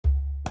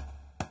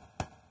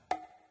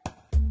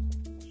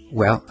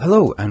Well,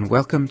 hello and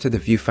welcome to the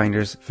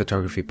Viewfinders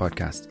Photography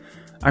Podcast.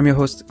 I'm your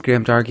host,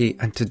 Graham Dargy,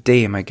 and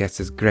today my guest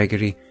is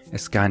Grégory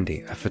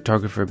Escande, a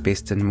photographer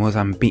based in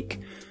Mozambique,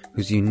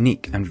 whose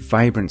unique and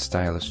vibrant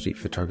style of street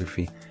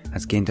photography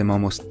has gained him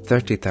almost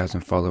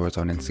 30,000 followers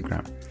on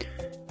Instagram.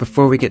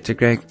 Before we get to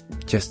Greg,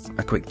 just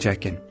a quick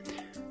check-in.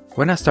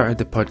 When I started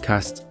the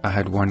podcast, I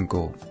had one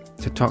goal: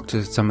 to talk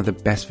to some of the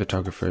best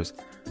photographers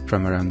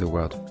from around the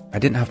world. I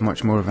didn't have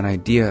much more of an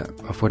idea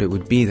of what it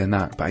would be than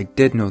that, but I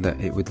did know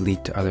that it would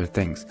lead to other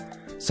things.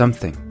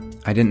 Something.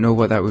 I didn't know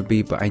what that would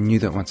be, but I knew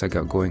that once I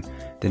got going,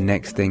 the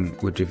next thing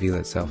would reveal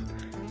itself.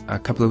 A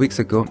couple of weeks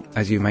ago,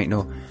 as you might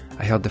know,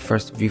 I held the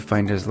first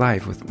Viewfinders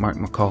Live with Mark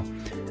McCall,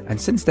 and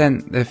since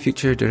then, the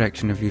future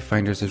direction of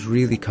Viewfinders has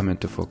really come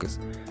into focus.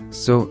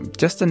 So,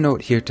 just a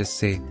note here to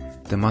say,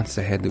 the months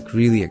ahead look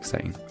really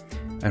exciting.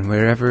 And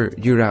wherever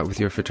you're at with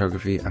your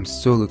photography, I'm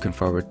so looking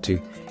forward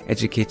to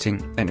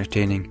educating,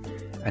 entertaining,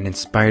 and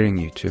inspiring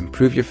you to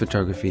improve your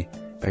photography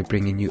by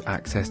bringing you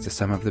access to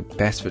some of the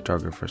best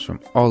photographers from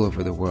all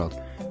over the world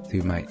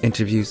through my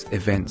interviews,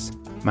 events,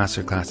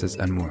 masterclasses,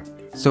 and more.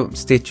 So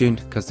stay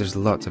tuned, because there's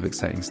lots of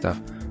exciting stuff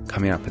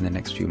coming up in the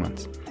next few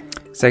months.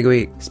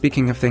 Segue,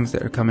 speaking of things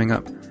that are coming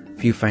up,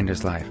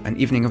 Viewfinders Live, an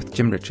evening with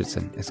Jim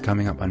Richardson, is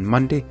coming up on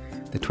Monday,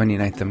 the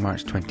 29th of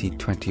March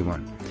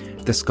 2021.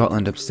 The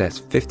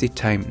Scotland-obsessed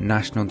 50-time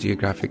National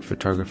Geographic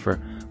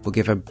photographer will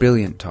give a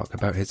brilliant talk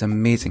about his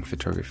amazing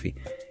photography.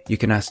 You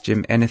can ask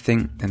Jim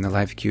anything in the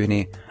live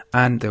Q&A,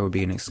 and there will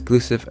be an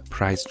exclusive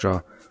prize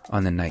draw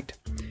on the night.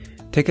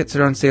 Tickets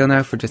are on sale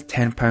now for just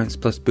 £10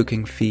 plus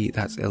booking fee.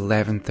 That's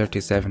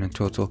 $11.37 in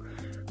total.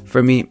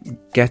 For me,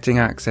 getting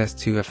access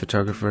to a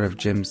photographer of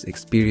Jim's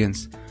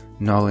experience,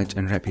 knowledge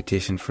and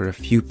reputation for a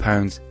few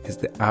pounds is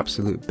the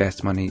absolute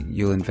best money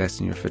you'll invest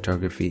in your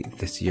photography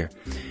this year.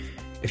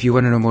 If you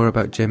want to know more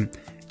about Jim,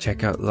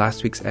 check out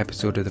last week's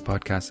episode of the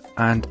podcast,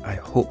 and I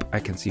hope I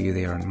can see you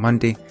there on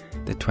Monday,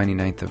 the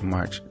 29th of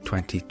March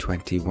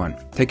 2021.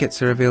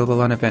 Tickets are available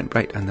on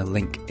Eventbrite and the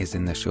link is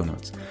in the show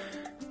notes.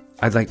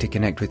 I'd like to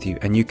connect with you,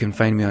 and you can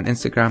find me on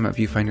Instagram at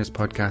Viewfinders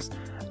Podcast,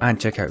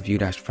 and check out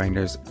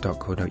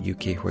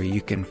view-finders.co.uk where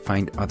you can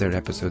find other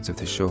episodes of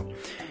the show.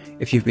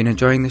 If you've been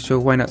enjoying the show,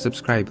 why not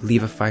subscribe,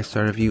 leave a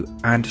 5-star review,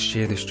 and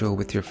share the show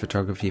with your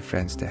photography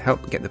friends to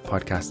help get the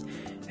podcast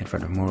in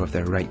front of more of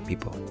the right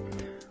people.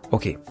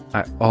 Okay,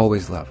 I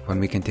always love when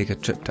we can take a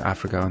trip to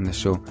Africa on the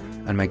show,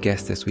 and my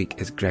guest this week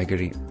is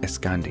Grégory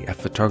Escande, a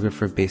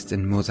photographer based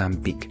in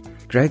Mozambique.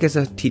 Greg is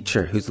a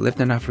teacher who's lived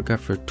in Africa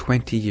for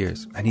 20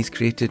 years, and he's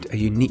created a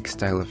unique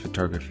style of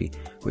photography,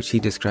 which he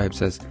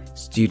describes as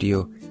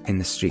studio in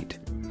the street.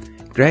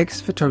 Greg's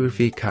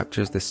photography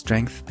captures the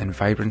strength and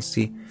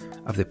vibrancy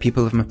of the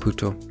people of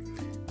Maputo,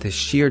 the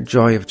sheer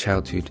joy of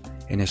childhood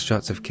in his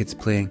shots of kids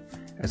playing,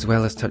 as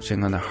well as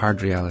touching on the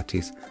hard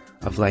realities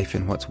of life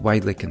in what's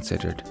widely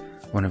considered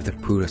one of the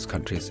poorest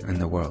countries in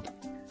the world.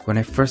 When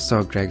I first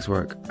saw Greg's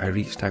work, I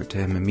reached out to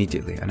him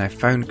immediately, and I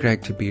found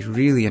Greg to be a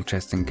really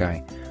interesting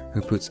guy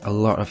who puts a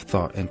lot of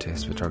thought into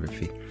his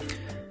photography.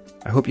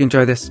 I hope you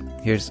enjoy this.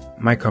 Here's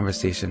my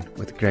conversation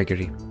with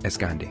Grégory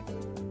Escande.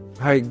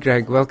 Hi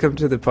Greg, welcome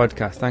to the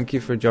podcast. Thank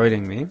you for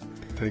joining me.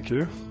 Thank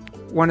you.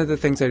 One of the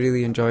things I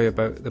really enjoy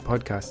about the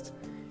podcast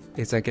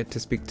is I get to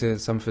speak to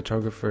some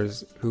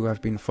photographers who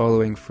I've been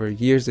following for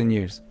years and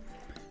years.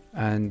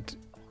 And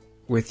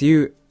with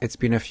you, it's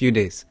been a few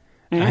days.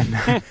 And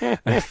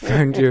I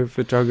found your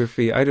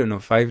photography, I don't know,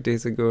 5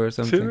 days ago or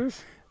something.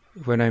 Serious?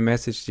 When I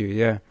messaged you,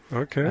 yeah.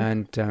 Okay.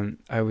 And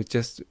I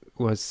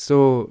was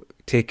so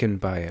taken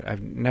by it.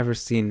 I've never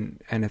seen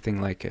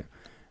anything like it.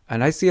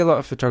 And I see a lot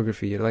of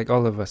photography, like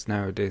all of us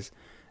nowadays.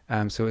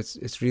 So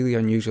it's really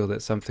unusual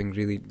that something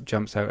really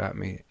jumps out at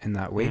me in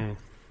that way.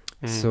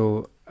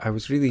 So I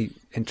was really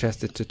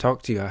interested to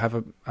talk to you. I have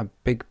a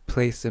big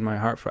place in my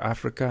heart for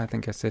Africa. I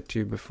think I said to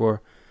you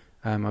before,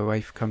 my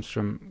wife comes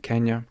from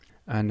Kenya.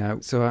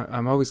 And so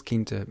I'm always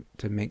keen to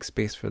make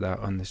space for that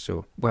on the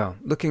show. Well,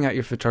 looking at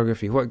your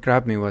photography, what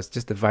grabbed me was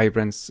just the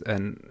vibrance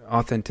and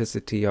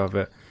authenticity of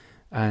it.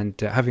 And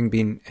having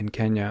been in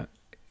Kenya,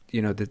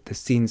 you know, the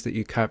scenes that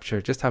you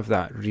capture just have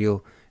that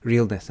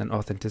realness and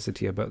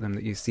authenticity about them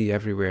that you see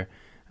everywhere.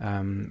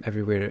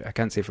 Everywhere, I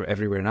can't say for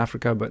everywhere in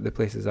Africa, but the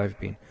places I've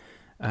been.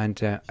 And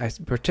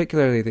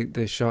particularly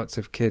the shots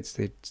of kids,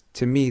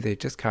 to me, they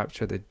just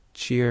capture the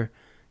sheer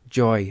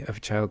joy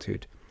of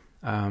childhood,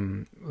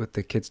 with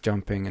the kids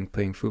jumping and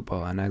playing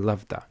football, and I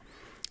loved that.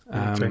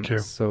 Thank you.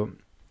 So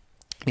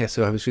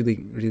I was really,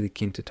 really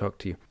keen to talk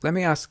to you. Let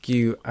me ask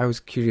you, I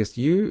was curious,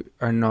 you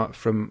are not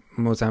from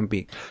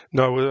Mozambique?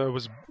 No,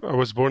 I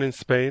was born in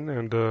Spain,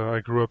 and I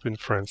grew up in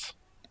France.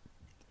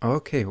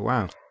 Okay,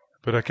 wow.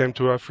 But I came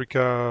to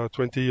Africa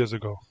 20 years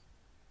ago.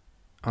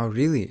 Oh,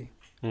 really?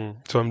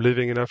 So I'm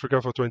living in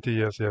Africa for 20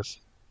 years, yes.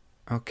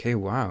 Okay,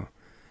 wow.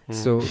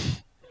 So,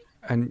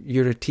 and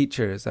you're a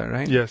teacher, is that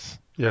right? Yes,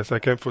 I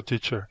came for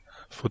teaching,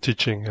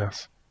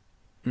 yes.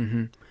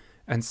 Mm-hmm.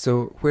 And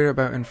so, where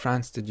about in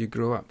France did you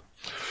grow up?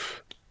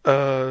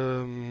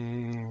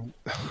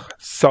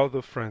 South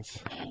of France,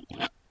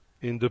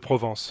 in the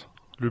Provence,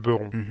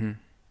 Luberon. Mm-hmm.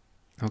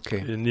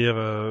 Okay. near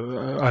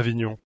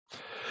Avignon.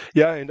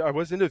 Yeah, and I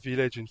was in a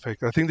village, in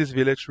fact. I think this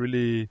village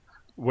really,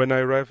 when I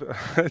arrived,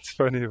 it's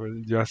funny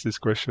when you ask this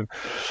question.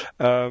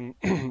 Um,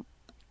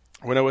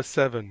 when I was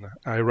 7,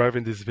 I arrived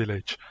in this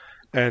village.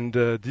 And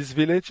this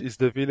village is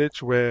the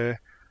village where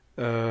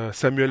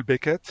Samuel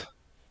Beckett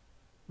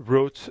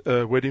wrote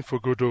Waiting for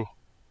Godot,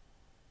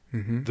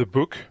 Mm-hmm. the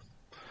book.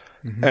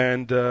 Mm-hmm.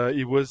 And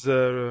he was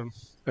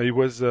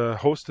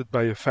hosted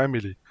by a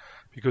family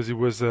because he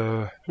was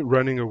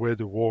running away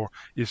the war.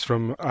 He's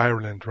from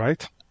Ireland,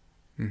 right?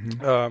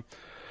 Mm-hmm. Uh,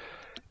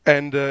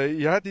 and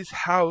he had this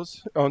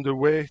house on the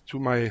way to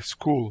my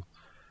school,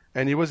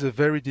 and it was a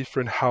very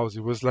different house.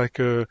 It was like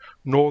a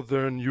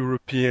northern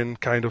European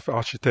kind of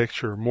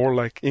architecture, more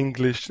like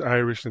English,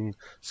 Irish, and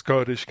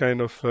Scottish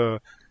kind of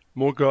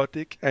more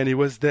Gothic. And he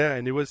was there,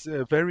 and it was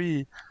a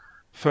very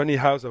funny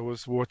house I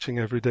was watching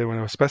every day when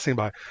I was passing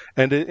by.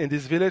 And in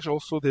this village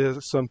also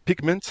there's some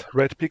pigment,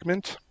 red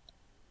pigment,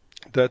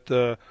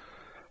 that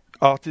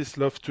artists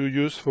love to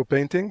use for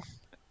painting.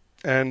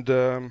 And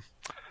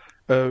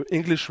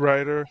English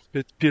writer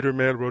Peter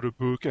Mayle wrote a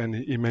book, and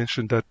he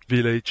mentioned that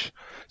village.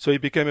 So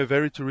it became a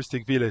very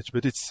touristic village,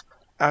 but it's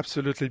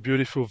absolutely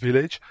beautiful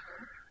village.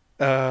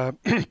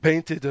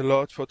 Painted a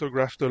lot,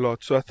 photographed a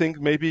lot. So I think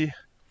maybe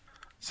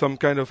some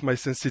kind of my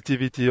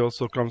sensitivity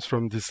also comes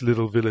from this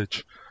little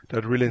village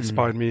that really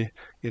inspired me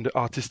in the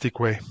artistic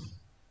way.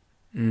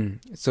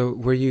 So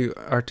were you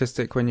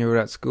artistic when you were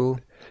at school?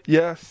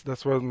 Yes,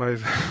 that was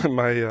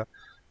my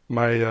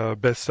my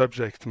best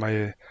subject.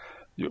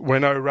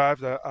 When I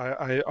arrived,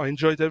 I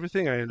enjoyed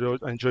everything. I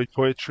enjoyed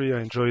poetry.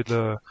 I enjoyed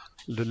the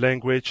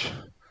language,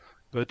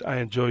 but I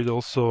enjoyed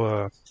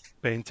also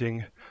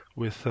painting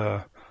with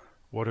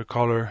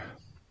watercolor,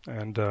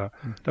 and that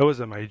was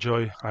my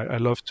joy. I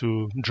love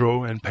to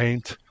draw and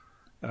paint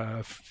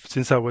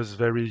since I was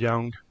very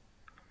young.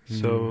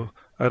 So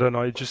I don't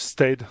know, it just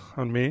stayed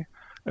on me,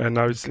 and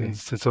now Okay.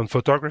 it's on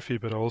photography,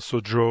 but I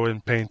also draw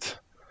and paint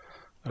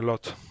a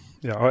lot.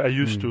 Yeah, I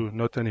used to,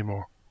 not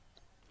anymore.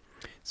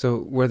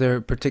 So were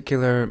there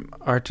particular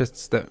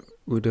artists that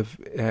would have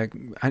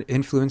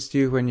influenced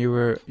you when you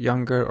were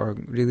younger or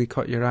really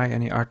caught your eye?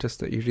 Any artists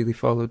that you really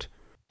followed?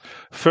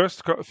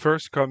 First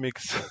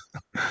comics,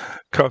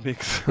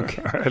 comics.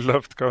 Okay. I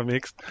loved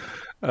comics,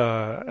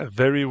 a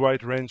very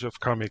wide range of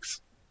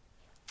comics,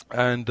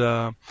 and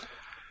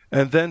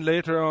then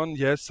later on,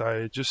 yes,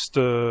 I just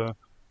I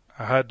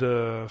had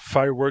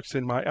fireworks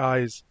in my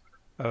eyes,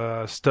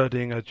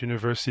 studying at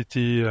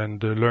university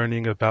and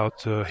learning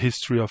about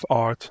history of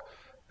art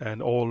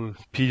and all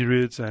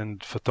periods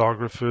and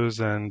photographers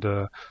and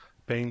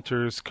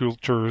painters,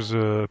 sculptors,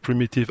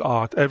 primitive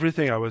art,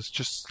 everything. I was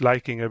just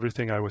liking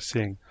everything I was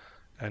seeing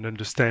and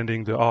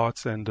understanding the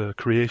arts and the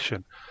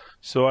creation.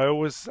 So I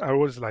always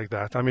like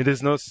that. I mean,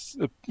 there's no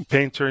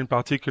painter in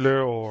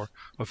particular or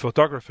a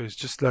photographer. It's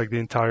just like the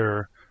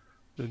entire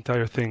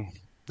thing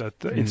that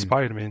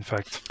inspired me, in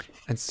fact.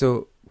 And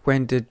so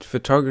when did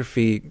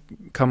photography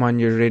come on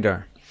your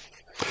radar?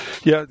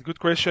 Yeah, good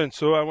question.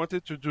 So I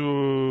wanted to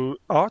do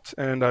art,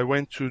 and I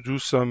went to do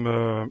some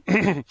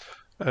a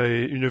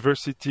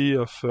university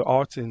of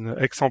art in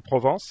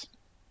Aix-en-Provence,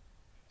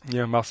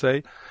 near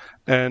Marseille,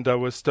 and I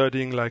was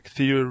studying like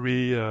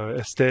theory,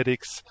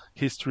 aesthetics,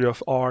 history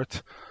of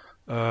art.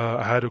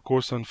 I had a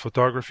course on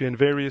photography and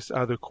various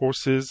other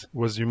courses,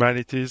 was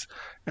humanities,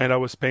 and I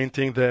was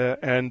painting there.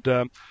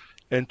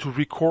 And to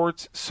record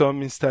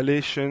some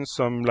installations,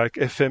 some like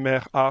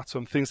ephemer art,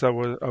 some things I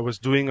was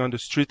doing on the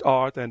street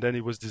art, and then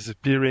it was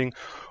disappearing,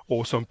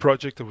 or some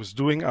project I was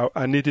doing.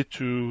 I needed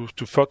to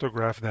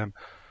photograph them.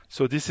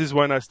 So this is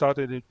when I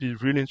started to be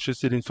really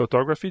interested in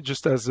photography,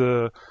 just as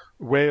a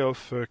way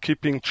of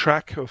keeping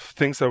track of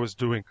things I was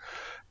doing.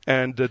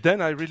 And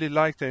then I really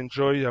liked and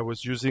enjoyed. I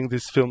was using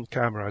this film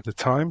camera at the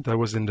time. That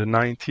was in the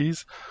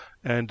 90s,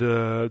 and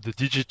the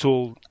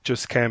digital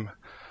just came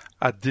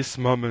at this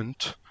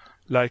moment.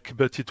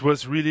 But it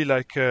was really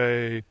like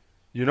in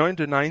the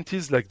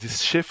 90s, like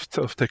this shift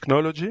of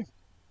technology.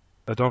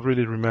 I don't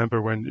really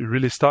remember when it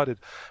really started,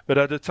 but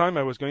at the time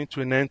I was going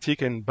to an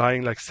antique and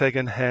buying like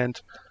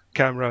second-hand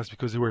cameras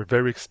because they were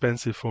very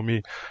expensive for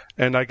me.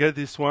 And I get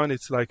this one.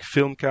 It's like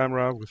film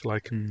camera with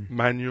like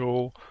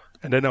manual.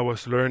 And then I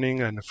was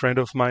learning, and a friend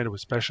of mine who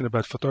was passionate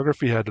about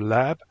photography had a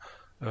lab,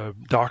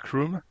 dark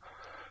room.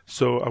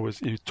 So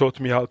he taught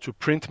me how to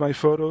print my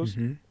photos,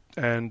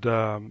 and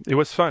it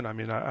was fun. I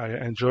mean,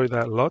 I enjoyed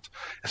that a lot.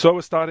 So I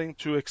was starting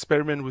to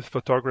experiment with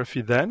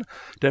photography then.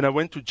 Then I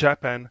went to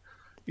Japan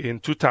in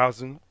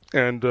 2000,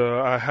 and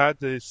I had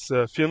this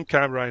film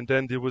camera, and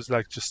then there was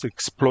like just an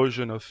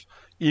explosion of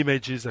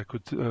images I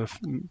could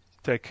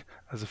take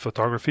as a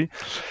photography.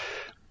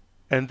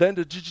 And then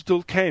the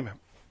digital came.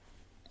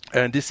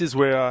 And this is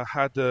where I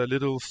had a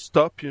little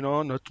stop,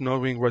 not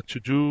knowing what to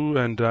do.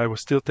 And I was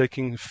still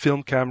taking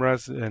film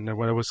cameras. And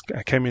when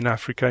I came in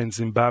Africa, in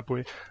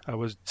Zimbabwe, I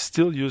was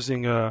still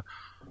using a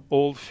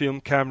old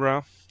film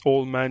camera,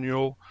 old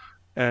manual.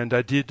 And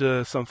I did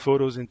some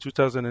photos in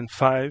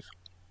 2005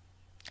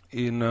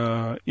 in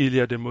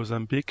Ilha de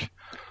Mozambique,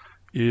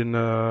 in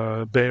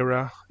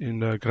Beira,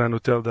 in Gran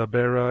Hotel da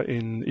Beira,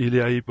 in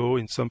Ilha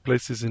in some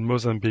places in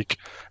Mozambique.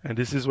 And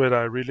this is where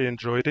I really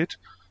enjoyed it,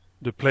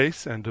 the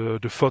place and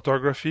the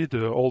photography,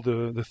 all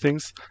the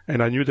things.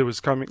 And I knew there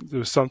was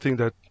something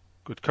that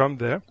could come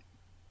there.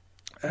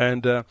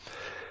 And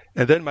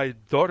and then my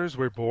daughters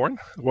were born,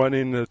 one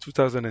in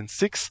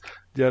 2006,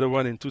 the other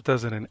one in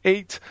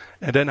 2008.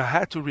 And then I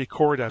had to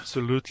record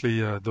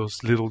absolutely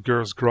those little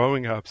girls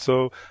growing up.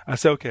 So I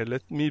said, okay,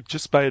 let me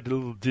just buy a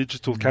little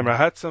digital camera. I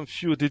had some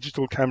few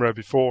digital camera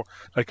before,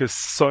 like a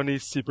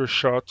Sony Super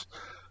Shot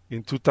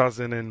in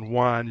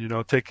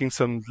 2001, taking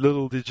some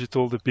little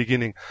digital the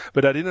beginning.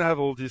 But I didn't have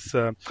all this.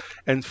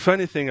 And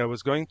funny thing, I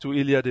was going to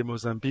Ilha de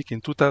Mozambique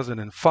in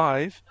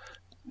 2005,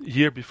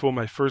 year before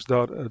my first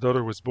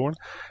daughter was born,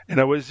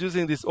 and I was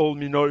using this old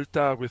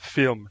Minolta with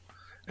film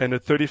and a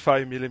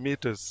 35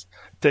 millimeters,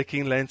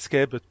 taking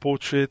landscape, but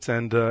portraits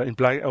and in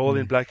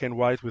black and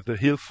white with the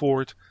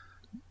Hilford,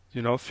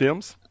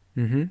 films.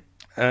 Mm-hmm.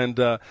 And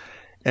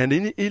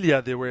in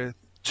Ilia there were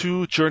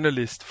two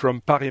journalists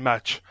from Paris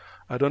Match.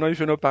 I don't know if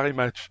you know Paris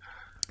Match.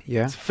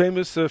 Yeah. It's a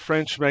famous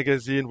French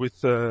magazine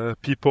with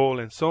people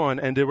and so on,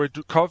 and they were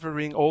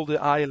covering all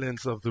the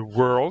islands of the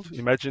world.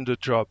 Imagine the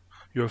job.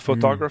 You're a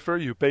photographer,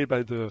 you pay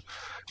by the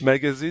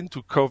magazine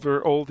to cover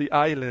all the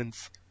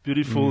islands,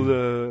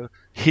 beautiful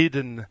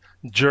hidden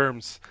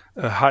gems,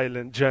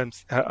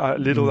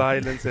 little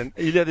islands. And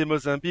Ilha de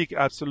Mozambique,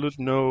 absolute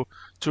no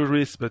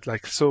tourists, but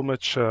like so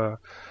much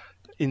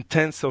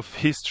intense of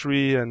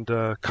history and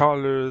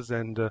colors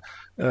and,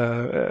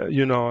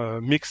 a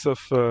mix of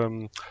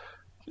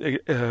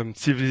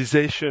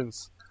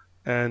civilizations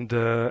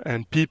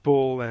and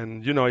people.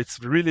 And, it's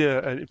really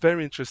a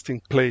very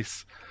interesting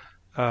place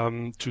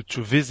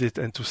to visit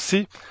and to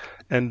see,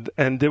 and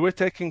they were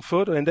taking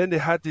photo, and then they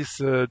had this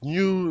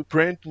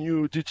brand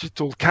new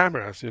digital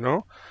cameras,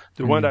 the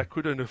one I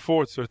couldn't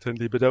afford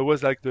certainly, but that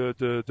was like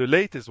the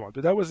latest one.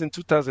 But that was in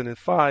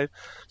 2005,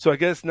 so I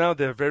guess now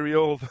they're very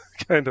old,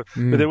 kind of.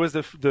 But there was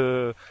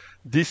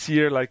this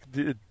year like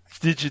the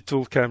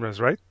digital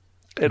cameras, right?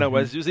 And I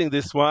was using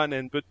this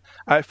one, but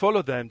I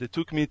followed them. They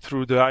took me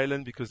through the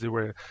island because they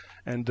were,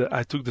 and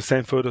I took the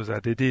same photos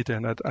that they did,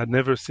 and I'd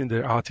never seen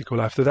their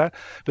article after that.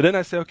 But then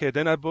I said, okay,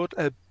 then I bought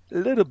a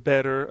little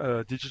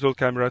better digital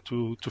camera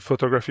to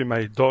photography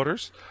my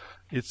daughters.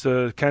 It's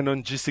a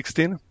Canon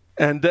G16.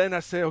 And then I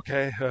say,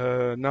 okay,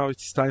 now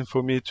it's time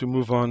for me to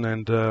move on,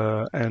 and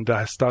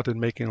I started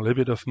making a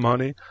little bit of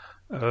money.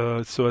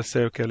 So I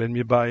say, okay, let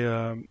me buy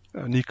a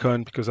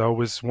Nikon, because I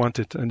always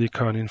wanted a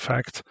Nikon, in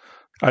fact.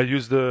 I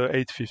used the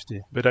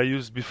 850, but I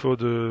used before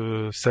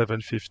the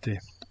 750.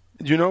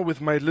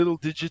 With my little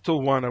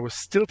digital one, I was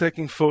still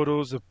taking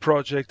photos of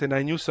project, and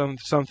I knew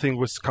something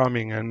was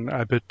coming, and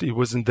I bet it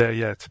wasn't there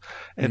yet.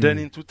 And then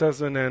in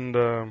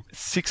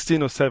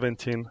 2016 or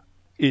 17,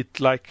 it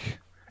like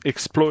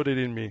exploded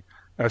in me.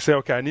 I say,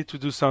 okay, I need to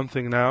do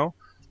something now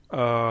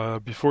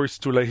before it's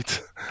too late.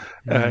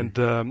 And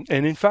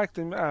in fact,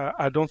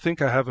 I don't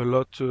think I have a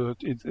lot to.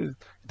 It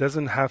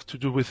doesn't have to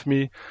do with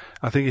me.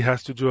 I think it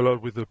has to do a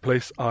lot with the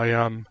place I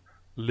am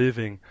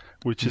living,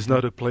 which is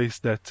not a place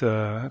that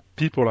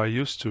people are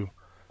used to,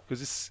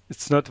 because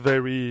it's not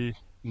very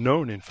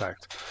known, in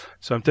fact.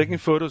 So I'm taking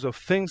photos of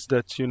things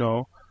that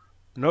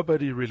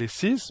nobody really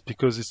sees,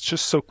 because it's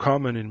just so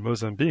common in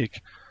Mozambique.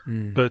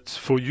 But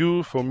for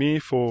you, for me,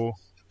 for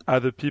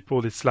other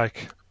people, it's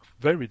like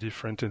very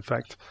different. In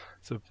fact,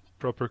 it's a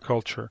proper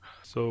culture.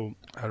 So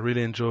I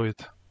really enjoy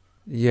it.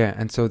 Yeah,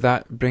 and so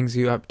that brings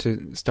you up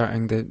to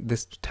starting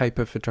this type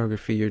of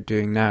photography you're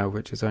doing now,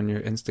 which is on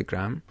your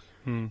Instagram.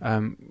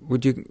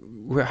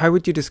 How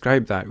would you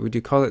describe that? Would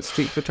you call it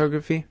street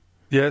photography?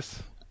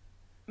 Yes.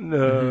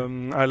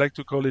 I like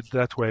to call it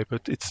that way,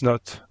 but it's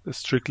not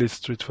strictly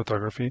street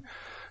photography.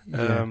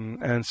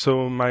 And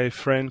so my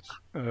friend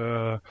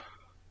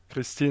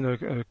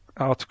Christine,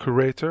 art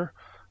curator,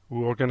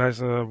 who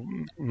organized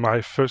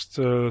my first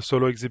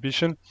solo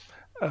exhibition,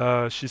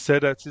 she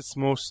said that it's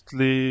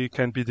mostly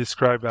can be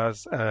described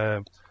as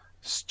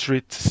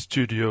street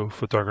studio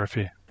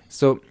photography.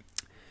 So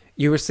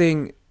you were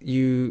saying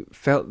you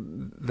felt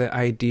the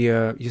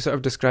idea, you sort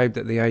of described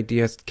that the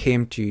idea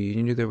came to you.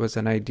 You knew there was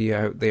an idea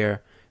out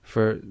there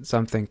for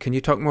something. Can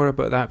you talk more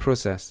about that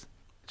process?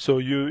 So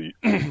you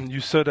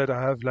said that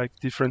I have like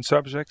different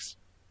subjects.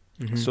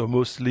 So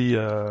mostly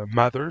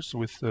mothers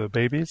with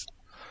babies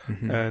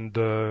and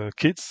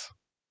kids.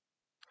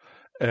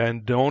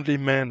 And the only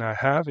men I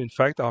have, in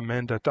fact, are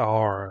men that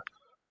are,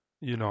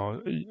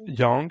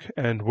 young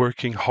and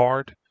working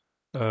hard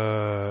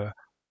to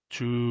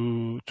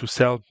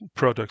sell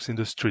products in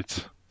the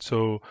streets.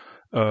 So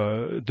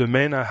the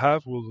men I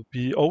have will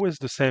be always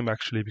the same,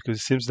 actually, because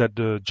it seems that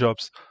the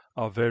jobs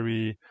are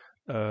very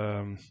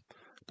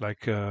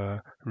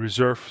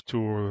reserved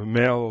to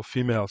male or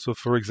female. So,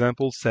 for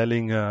example,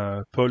 selling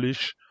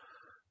polish,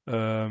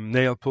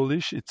 nail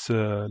polish, it's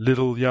a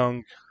little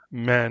young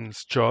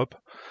man's job.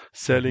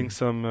 Selling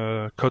some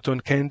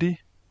cotton candy,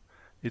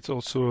 it's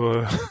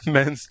also a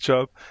man's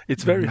job.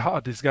 It's very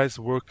hard. These guys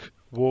walk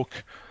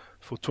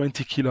for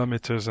 20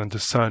 kilometers in the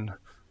sun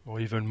or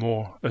even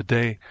more a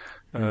day,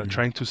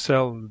 trying to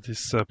sell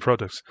these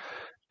products.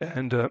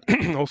 And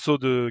also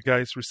the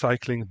guys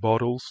recycling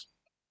bottles.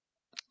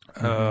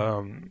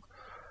 And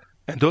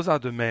those are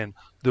the men.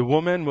 The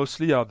women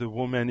mostly are the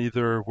women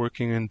either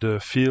working in the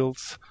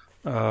fields,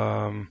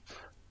 um,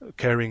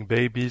 carrying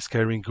babies,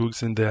 carrying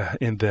goods in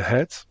their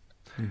heads,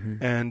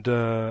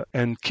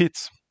 and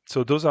kids.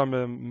 So those are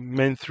my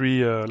main three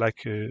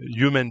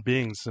human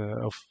beings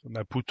of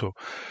Maputo.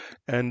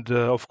 And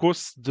of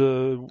course,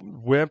 the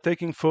where I'm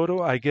taking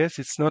photo, I guess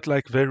it's not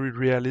like very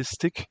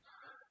realistic.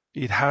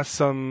 It has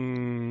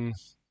some.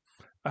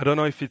 I don't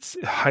know if it's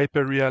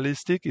hyper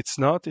realistic. It's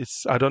not.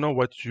 It's. I don't know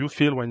what you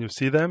feel when you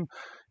see them.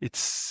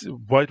 It's.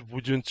 Why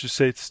wouldn't you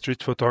say it's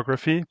street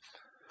photography?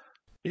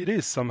 It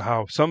is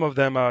somehow. Some of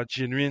them are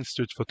genuine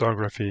street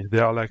photography. They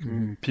are like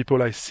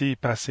people I see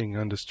passing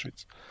on the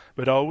streets.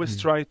 But I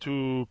always try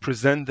to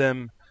present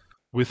them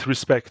with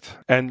respect.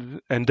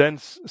 And then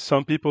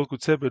some people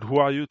could say, "But who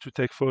are you to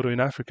take photo in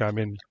Africa?" I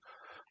mean,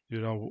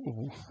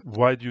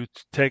 why do you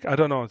take? I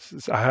don't know.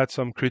 I had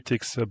some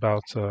critics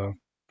about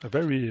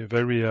very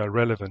very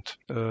relevant.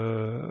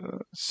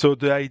 So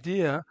the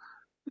idea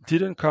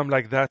didn't come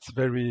like that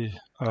very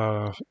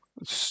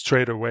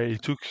straight away.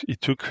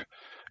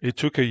 It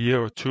took a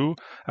year or two.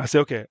 I said,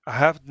 okay, I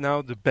have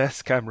now the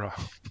best camera,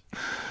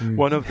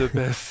 one of the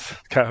best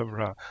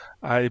camera.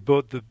 I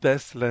bought the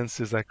best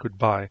lenses I could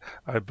buy.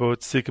 I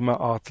bought Sigma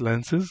Art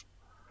lenses.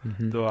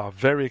 They are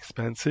very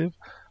expensive.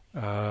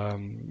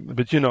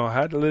 But I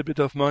had a little bit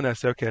of money. I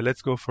said, okay,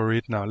 let's go for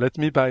it now. Let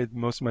me buy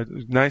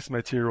nice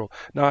material.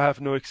 Now I have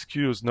no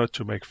excuse not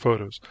to make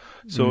photos.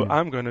 So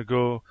I'm gonna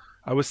go.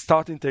 I was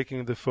starting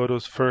taking the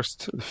photos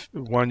first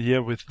 1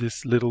 year with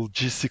this little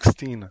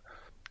G16,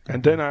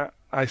 and then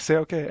I say,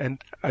 okay, and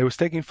I was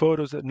taking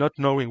photos not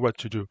knowing what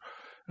to do.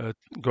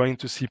 Going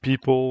to see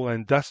people,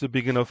 and that's the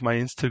beginning of my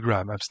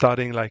Instagram. I'm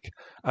starting like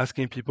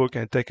asking people,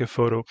 can I take a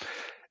photo?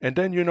 And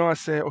then, I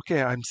say,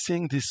 okay, I'm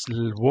seeing this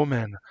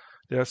woman.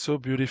 They are so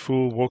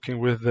beautiful, walking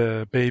with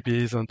the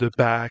babies on the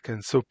back,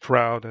 and so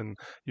proud, and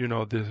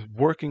they're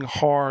working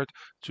hard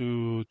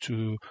to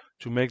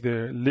make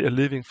a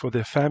living for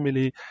their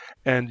family.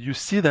 And you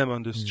see them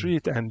on the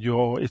street, and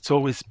it's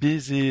always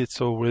busy.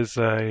 It's always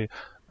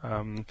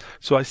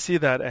so I see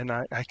that, and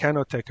I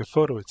cannot take a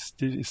photo.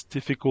 It's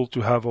difficult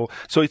to have all.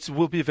 So it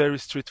will be very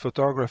street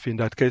photography in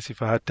that case.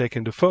 If I had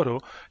taken the photo,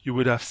 you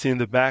would have seen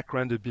the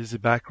background, the busy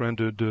background,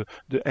 the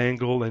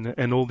angle,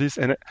 and all this.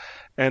 And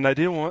I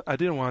didn't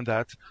want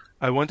that.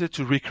 I wanted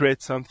to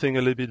recreate something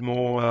a little bit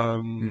more.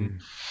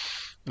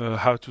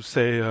 How to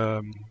say?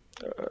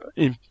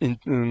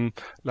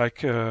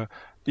 Like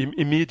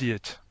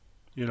immediate.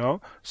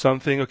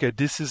 Something. Okay,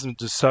 this isn't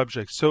the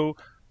subject. So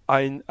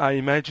I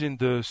imagine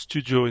the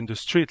studio in the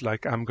street,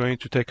 like I'm going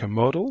to take a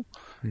model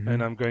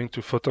and I'm going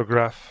to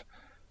photograph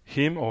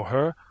him or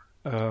her,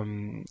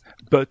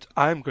 but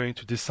I'm going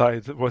to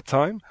decide what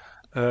time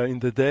in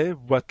the day,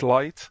 what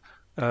light,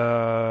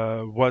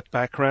 what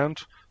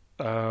background,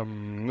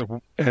 and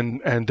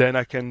then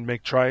I can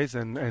make tries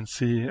and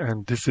see.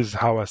 And this is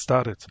how I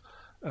started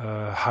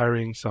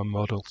hiring some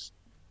models.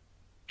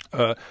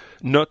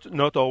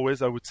 Not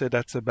always. I would say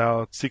that's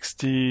about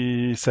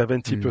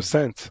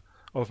 60-70%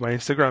 of my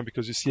Instagram,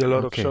 because you see a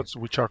lot of shots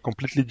which are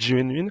completely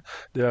genuine.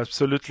 They're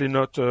absolutely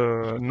not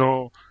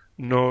almost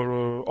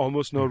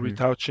no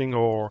retouching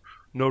or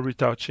no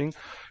retouching,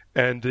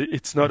 and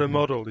it's not a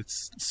model.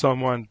 It's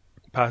someone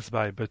passed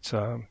by, but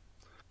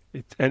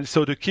and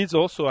so the kids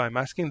also, I'm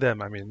asking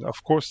them. I mean,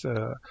 of course,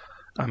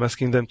 I'm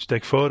asking them to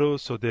take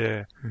photos. So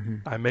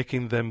I'm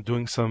making them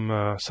doing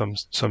some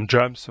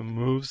jumps, some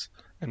moves,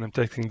 and I'm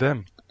taking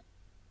them.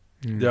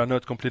 They are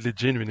not completely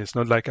genuine. It's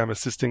not like I'm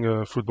assisting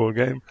a football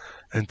game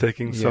and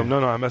taking some. No,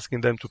 I'm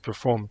asking them to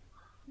perform.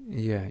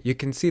 Yeah, you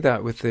can see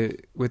that with the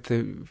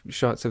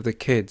shots of the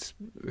kids,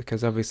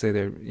 because obviously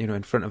they're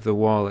in front of the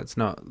wall. It's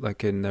not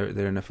like they're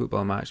in a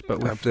football match. But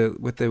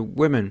with the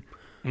women,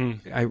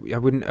 I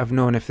wouldn't have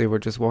known if they were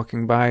just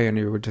walking by and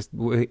you were just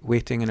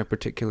waiting in a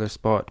particular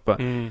spot.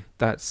 But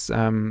that's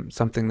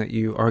something that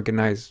you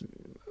organize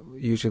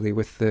usually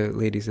with the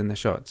ladies in the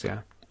shots.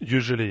 Yeah.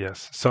 Usually,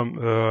 yes. Some,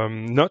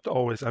 not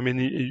always. I mean,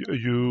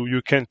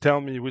 you can tell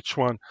me which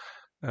one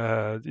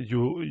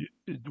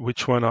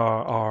which one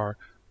are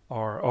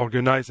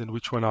organized and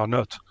which one are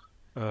not.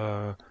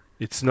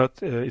 It's not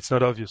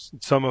obvious.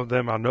 Some of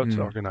them are not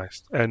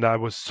organized, and I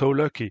was so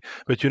lucky.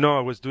 But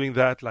I was doing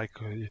that like.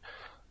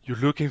 You're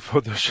looking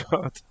for the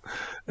shot,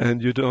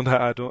 and you don't.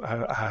 I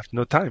have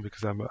no time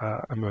because I'm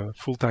a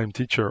full-time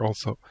teacher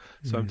also.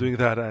 So I'm doing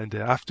that in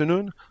the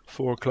afternoon.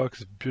 4 o'clock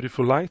is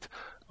beautiful light.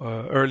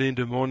 Early in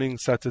the morning,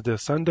 Saturday,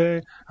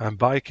 Sunday, I'm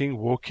biking,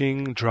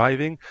 walking,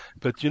 driving,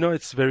 but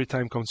it's very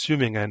time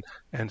consuming, and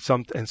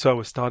so I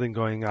was starting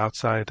going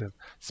outside and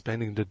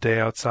spending the day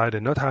outside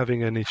and not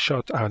having any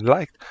shot I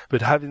liked,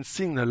 but having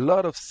seen a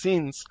lot of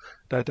scenes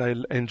that I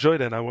enjoyed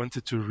and I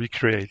wanted to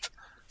recreate.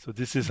 So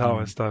this is how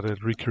I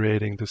started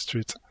recreating the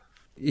street.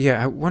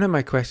 Yeah, one of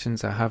my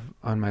questions I have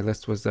on my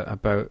list was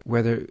about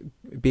whether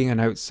being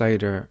an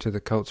outsider to the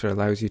culture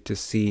allows you to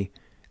see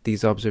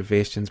these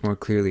observations more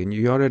clearly. And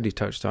you already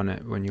touched on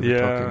it when you were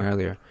talking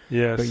earlier.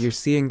 Yes. But you're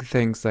seeing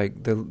things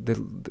like the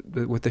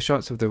with the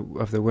shots of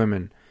the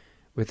women,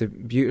 with the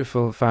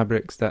beautiful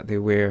fabrics that they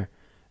wear,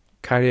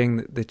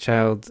 carrying the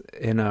child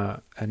in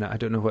a I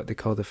don't know what they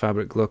call the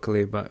fabric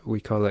locally, but we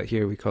call it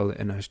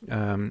in a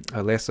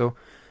leso.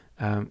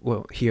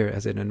 Well, here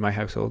as in my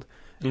household,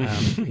 you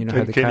know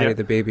how they carry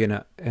the baby in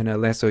a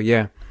leso,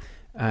 yeah,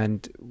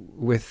 and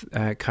with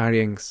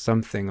carrying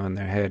something on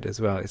their head as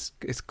well.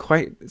 It's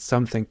quite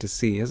something to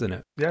see, isn't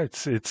it? Yeah,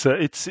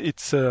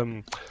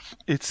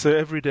 it's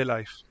everyday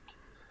life.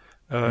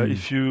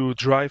 If you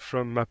drive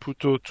from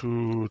Maputo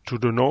to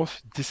the north,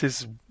 this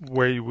is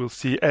where you will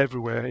see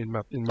everywhere in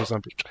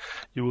Mozambique.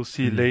 You will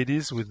see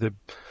ladies with the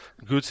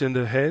goods in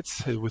their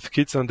heads, with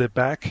kids on their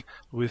back,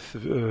 with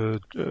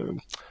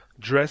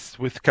dressed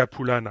with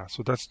capulana.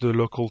 So that's the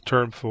local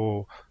term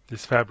for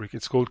this fabric.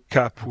 It's called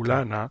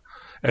capulana,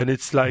 and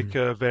it's like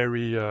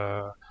very.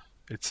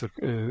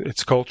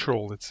 It's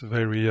cultural. It's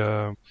very.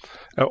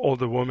 All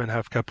the women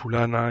have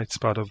capulana. It's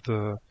part of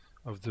the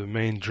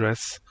main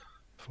dress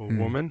for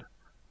women.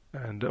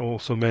 And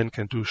also men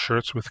can do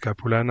shirts with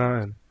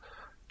capulana,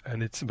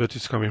 and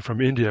it's coming from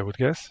India, I would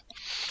guess.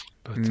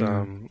 But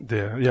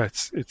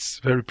it's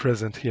very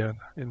present here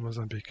in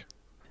Mozambique.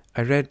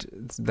 I read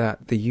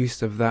that the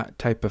use of that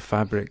type of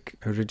fabric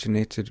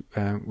originated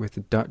with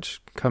the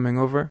Dutch coming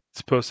over.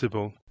 It's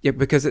possible. Yeah,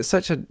 because it's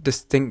such a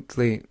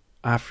distinctly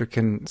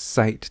African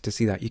sight to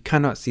see that. You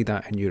cannot see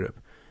that in Europe.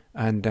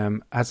 And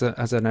as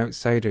an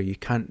outsider, you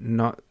can't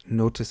not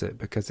notice it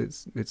because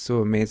it's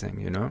so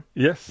amazing, you know.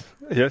 Yes,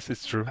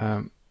 it's true.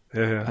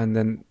 And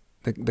then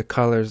the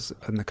colors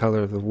and the color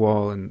of the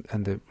wall and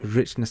the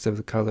richness of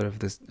the color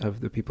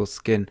of the people's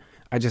skin.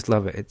 I just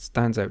love it. It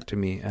stands out to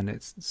me, and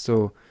it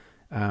so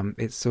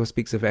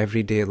speaks of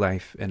everyday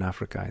life in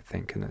Africa, I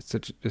think, and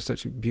there's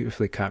such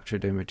beautifully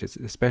captured images,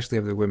 especially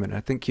of the women.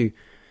 I think you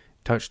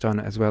touched on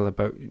it as well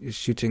about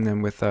shooting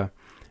them with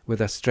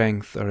a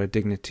strength or a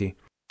dignity.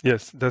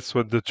 Yes, that's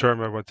what the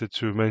term I wanted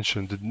to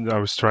mention. I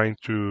was trying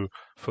to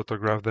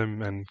photograph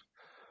them, and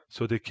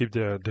so they keep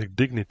their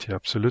dignity.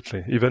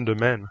 Absolutely, even the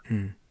men,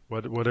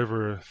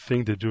 whatever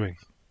thing they're doing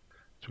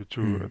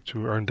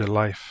to earn their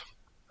life.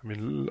 I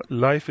mean,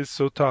 life is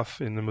so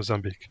tough in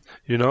Mozambique.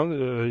 You know,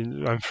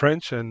 I'm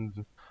French,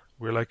 and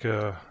we're like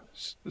a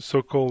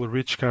so-called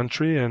rich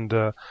country, and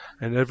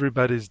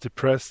everybody's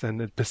depressed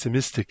and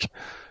pessimistic.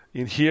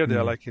 In here,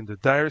 they're like in the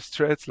dire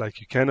straits,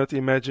 like you cannot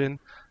imagine.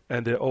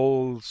 And they're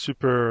all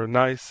super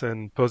nice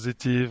and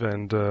positive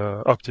and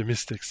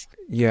optimistic.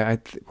 Yeah,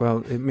 well,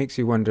 it makes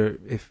you wonder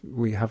if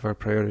we have our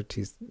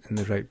priorities in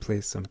the right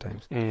place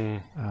sometimes.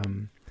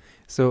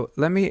 So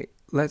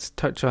let's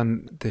touch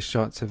on the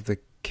shots of the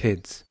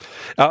kids.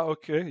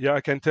 Okay. Yeah, I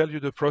can tell you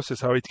the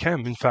process, how it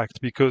came, in fact,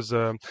 because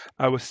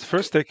I was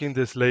first taking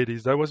these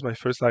ladies. That was my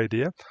first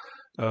idea.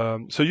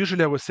 So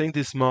usually I was saying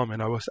this mom,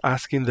 and I was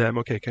asking them,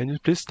 okay, can you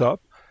please stop?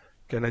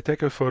 Can I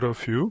take a photo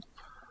of you?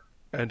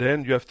 And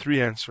then you have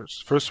three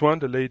answers. First one,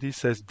 the lady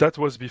says, that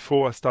was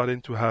before I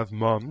started to have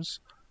moms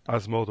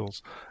as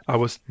models. I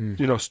was,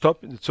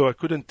 stopped, so I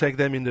couldn't take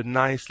them in the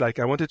nice, like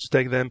I wanted to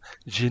take them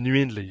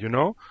genuinely,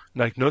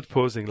 like not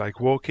posing, like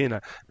walking.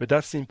 But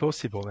that's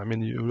impossible. I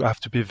mean, you have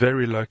to be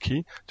very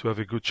lucky to have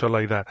a good shot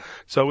like that.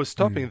 So I was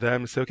stopping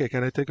them and say, okay,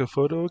 can I take a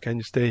photo? Can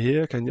you stay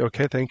here?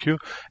 Okay, thank you.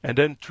 And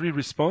then three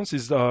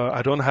responses,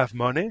 I don't have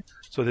money.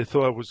 So they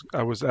thought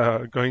I was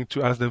going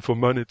to ask them for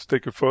money to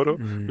take a photo,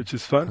 which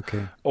is fun.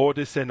 Okay. Or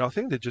they say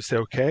nothing. They just say,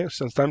 okay.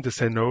 Sometimes they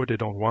say no, they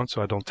don't want,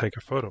 so I don't take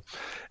a photo.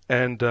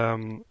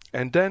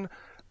 And then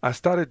I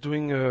started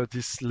doing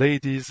these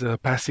ladies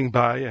passing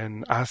by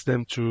and asked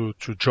them to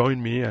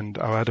join me. And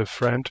I had a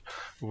friend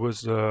who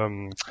was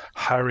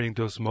hiring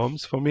those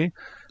moms for me.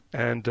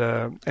 And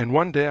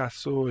one day I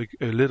saw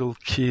a little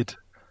kid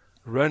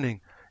running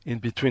in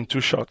between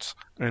two shots,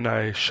 and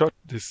I shot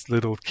this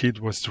little kid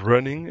was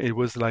running. It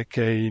was like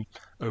a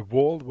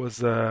wall was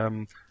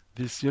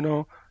this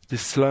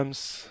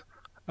slums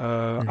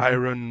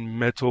iron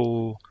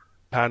metal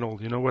panel.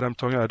 You know what I'm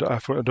talking about?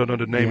 I don't know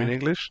the name in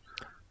English.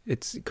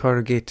 It's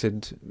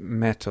corrugated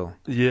metal.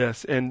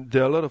 Yes, and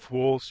there are a lot of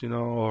walls,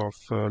 of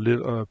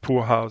little,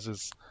 poor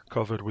houses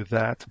covered with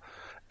that.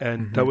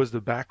 And that was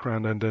the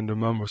background, and then the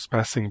mom was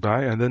passing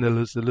by, and then there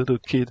was a little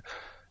kid,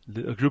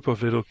 a group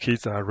of little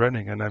kids are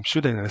running, and I'm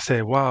shooting, and I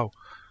say, wow,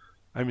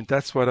 I mean,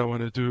 that's what I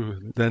want to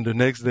do. Then the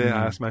next day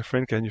I asked my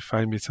friend, can you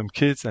find me some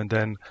kids? And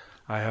then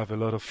I have a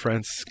lot of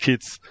friends'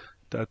 kids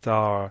that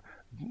are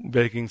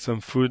baking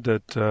some food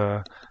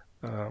that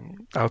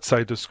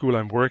outside the school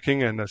I'm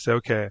working, and I say,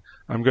 okay,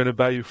 I'm going to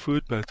buy you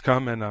food, but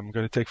come and I'm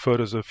going to take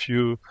photos of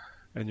you,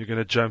 and you're going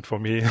to jump for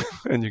me,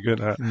 and you're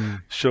going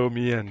to show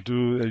me and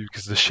do,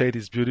 because the shade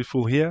is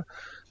beautiful here.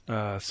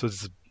 So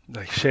it's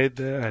like shade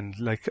there, and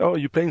like, oh,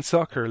 you're playing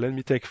soccer, let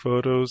me take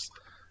photos.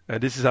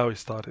 And this is how it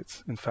started,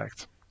 in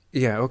fact.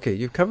 Yeah, okay,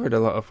 you've covered a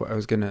lot of what I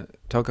was going to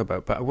talk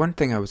about, but one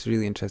thing I was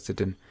really interested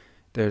in,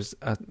 there's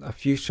a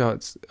few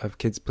shots of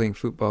kids playing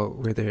football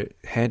where they're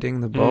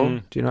heading the ball.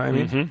 Do you know what I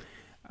mean?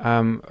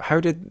 How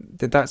did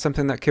that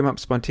something that came up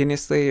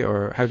spontaneously,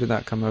 or how did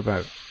that come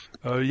about?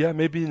 Yeah,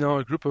 maybe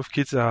a group of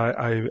kids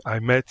I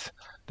met,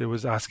 they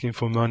was asking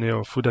for money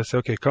or food. I said,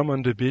 okay, come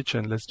on the beach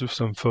and let's do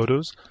some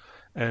photos.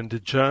 And they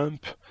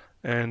jump,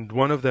 and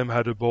one of them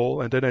had a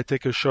ball, and then I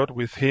take a shot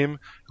with him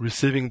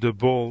receiving the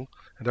ball,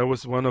 and that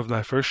was one of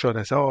my first shots.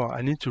 I said, oh,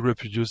 I need to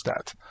reproduce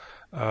that,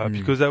 Mm.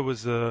 because that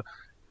was the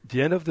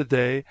end of the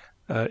day.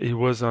 It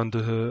was on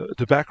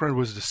the background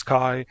was the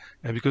sky,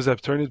 and because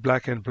I've turned it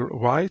black and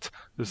white,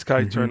 the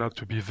sky turned Mhm. out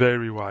to be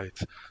very white.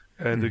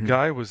 And the Mhm.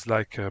 guy was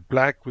like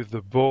black with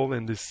the ball,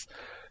 and this,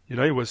 he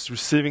was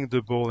receiving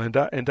the ball, and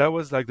that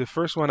was like the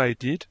first one I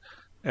did,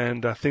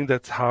 and I think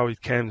that's how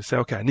it came to say,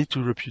 okay, I need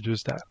to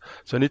reproduce that.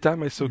 So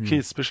anytime I saw Mm.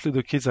 kids, especially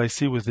the kids I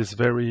see with this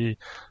very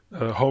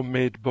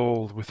homemade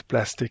ball with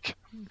plastic,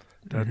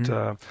 that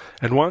Mhm.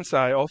 and once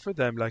I offered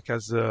them like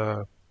as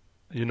a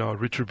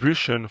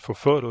retribution for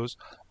photos,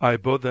 I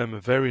bought them a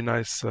very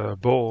nice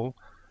ball,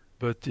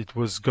 but it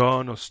was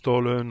gone or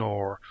stolen Mm.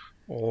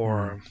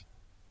 or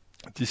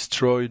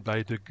destroyed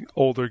by the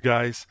older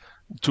guys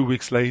 2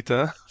 weeks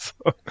later. So,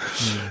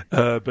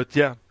 Mm. but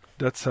yeah,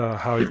 that's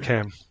how it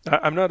came.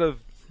 I'm not a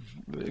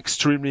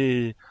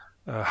extremely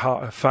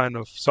a fan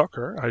of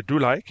soccer. I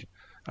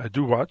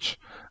do watch,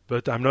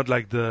 but I'm not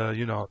like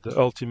the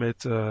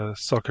ultimate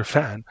soccer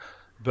fan.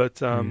 But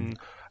Mm.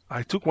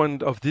 I took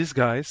one of these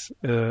guys,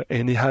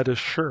 and he had a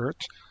shirt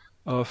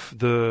of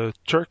the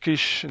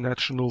Turkish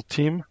national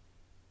team.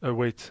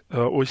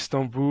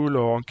 Istanbul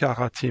or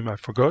Ankara team, I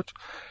forgot.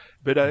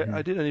 But I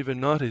Mhm. didn't even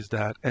notice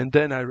that. And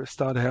then I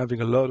started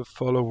having a lot of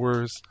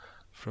followers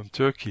from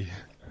Turkey.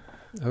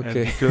 And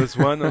Okay. because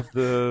one of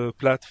the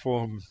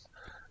platform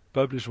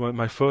published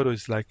my photo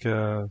is like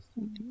a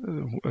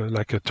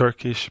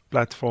Turkish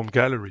platform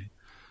gallery.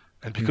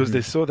 And because they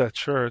Mhm. saw that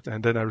shirt,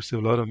 and then I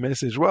received a lot of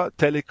message. Well,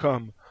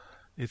 Telecom,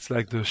 it's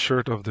like the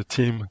shirt of the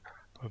team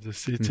of the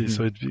city.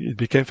 So Mhm. it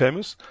became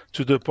famous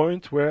to the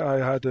point where I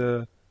had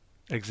a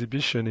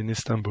exhibition in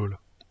Istanbul.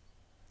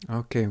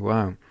 Okay,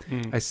 wow.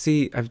 Mm.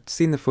 I've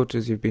seen the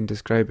photos you've been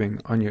describing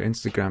on your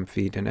Instagram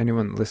feed, and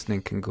anyone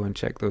listening can go and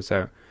check those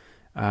out.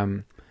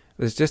 Um,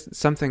 there's just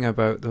something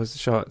about those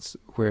shots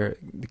where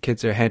the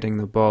kids are heading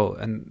the ball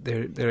and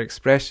their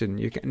expression.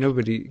 You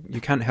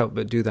can't help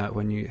but do that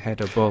when you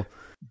head a ball.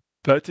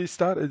 But this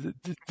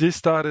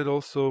started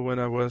also when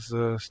I was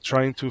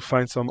trying to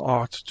find some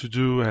art to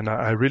do, and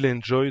I really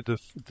enjoyed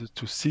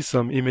to see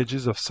some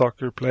images of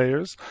soccer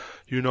players,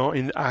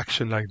 in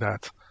action like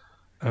that.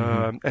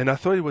 Hmm. And I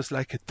thought it was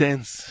like a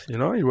dance,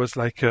 it was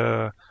like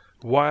a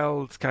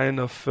wild kind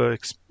of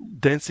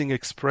dancing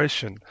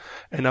expression.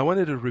 And I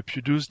wanted to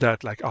reproduce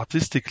that like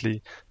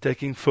artistically,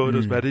 taking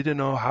photos, but Mm. I didn't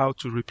know how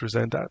to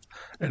represent that.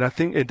 And I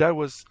think that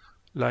was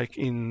like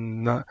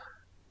in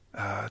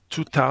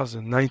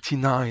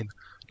 2099,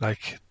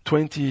 like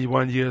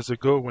 21 years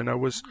ago, when I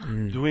was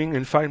Mm. doing,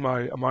 in fact,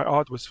 my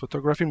art was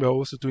photographing, but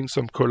also doing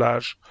some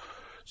collage.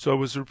 So I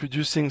was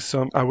reproducing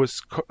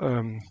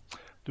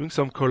doing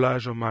some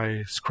collage on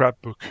my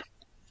scrapbook.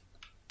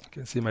 You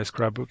can see my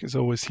scrapbook is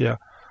always here.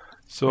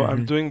 So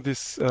I'm Hmm. doing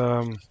this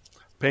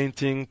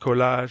painting,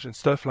 collage, and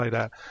stuff like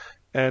that.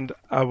 And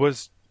I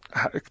was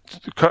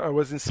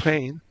in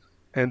Spain,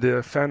 and they're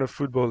a fan of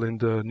football in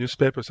the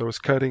newspaper. So I was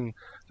cutting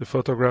the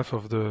photograph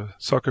of the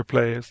soccer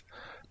players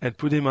and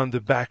put him on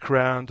the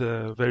background,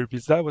 very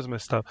busy. That was my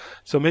stuff.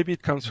 So maybe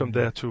it comes from Mm.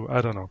 there too.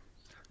 I don't know.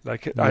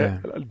 Like Yeah.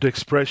 the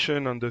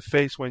expression on the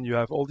face when you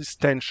have all this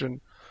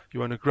tension, you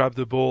want to grab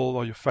the ball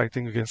or you're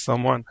fighting against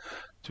someone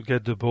to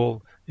get the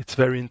ball. It's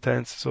very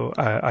intense. So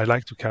I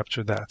like to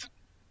capture that.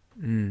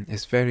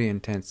 It's very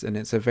intense, and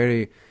it's a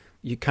very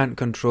you can't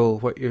control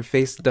what your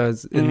face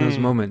does in those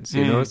Mm, moments,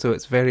 mm. so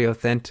it's very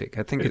authentic.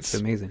 I think it's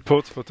It's amazing.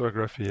 post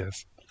photography,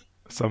 yes,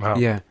 somehow.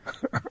 Yeah,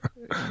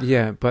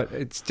 yeah, but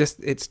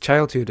it's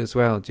childhood as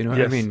well. Do you know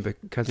what I Yes, mean?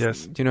 Because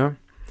yes.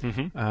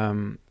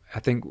 Hmm. I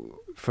think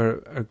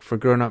for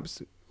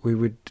grown-ups we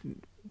would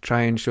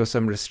try and show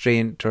some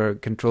restraint or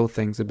control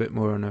things a bit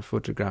more on a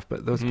photograph.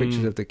 But those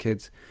pictures Mm. of the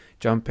kids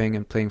jumping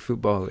and playing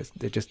football,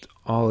 they're just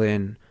all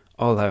in,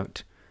 all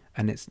out,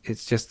 and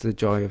it's just the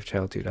joy of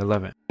childhood. I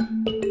love it.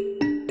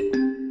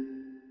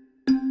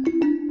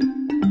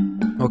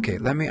 Okay,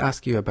 let me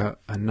ask you about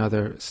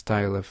another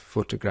style of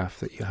photograph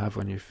that you have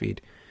on your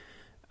feed.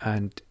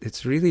 And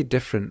it's really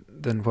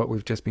different than what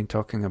we've just been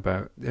talking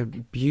about. They're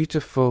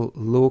beautiful,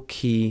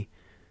 low-key,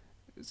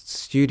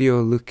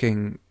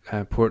 studio-looking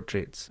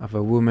portraits of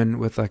a woman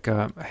with like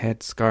a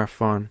head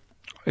scarf on.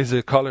 Is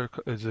the color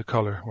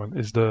one?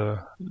 Is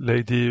the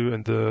lady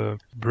in the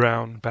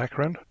brown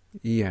background?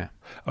 Yeah,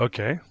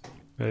 Okay.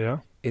 Yeah, yeah.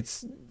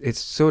 it's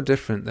so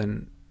different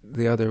than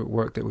the other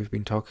work that we've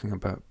been talking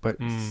about, but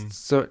it's Mm.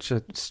 such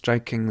a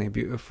strikingly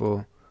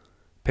beautiful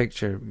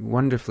picture,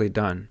 wonderfully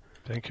done.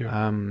 Thank you.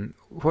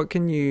 What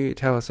can you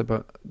tell us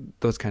about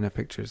those kind of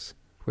pictures?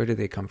 Where do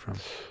they come from?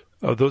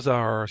 Oh, those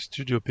are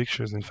studio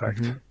pictures, in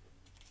fact. Mm-hmm.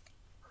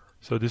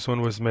 So this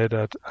one was made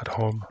at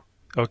home.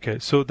 Okay,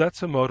 so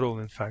that's a model,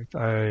 in fact.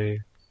 I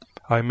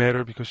met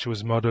her because she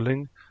was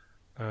modeling,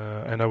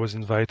 and I was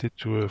invited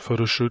to a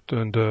photo shoot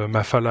and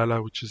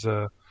Mafalala, which is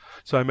a.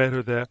 So I met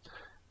her there,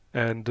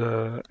 and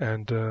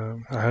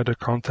I had a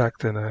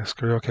contact, and I asked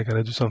her, okay, can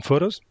I do some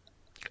photos?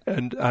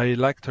 And I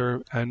liked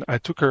her, and I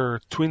took her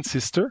twin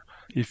sister.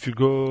 If you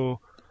go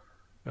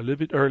a little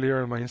bit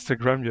earlier on my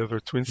Instagram, you have her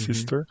twin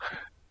sister,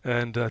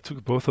 and I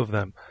took both of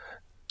them.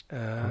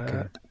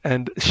 Okay.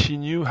 And she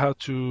knew how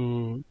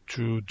to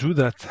do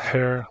that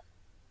hair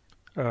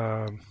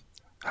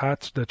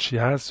hat that she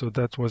has, so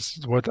that was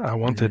what I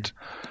wanted.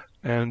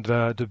 And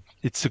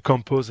it's a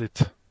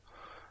composite,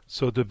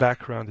 so the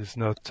background is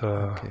not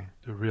Okay.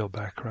 the real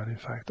background. In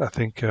fact, I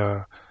think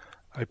I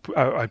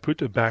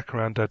put a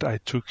background that I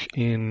took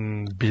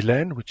in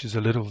Bilen, which is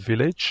a little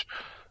village.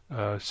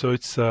 So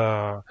it's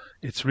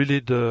really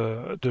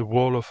the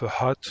wall of a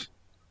hut,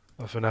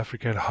 of an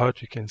African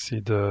hut. You can see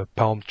the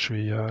palm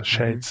tree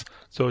shades.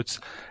 So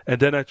and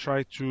then I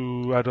tried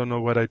to, I don't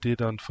know what I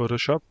did on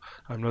Photoshop.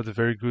 I'm not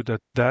very good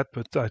at that,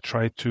 but I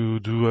tried to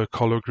do a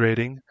color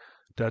grading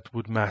that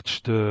would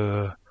match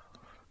the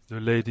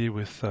lady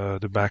with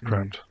the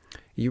background.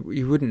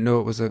 You wouldn't know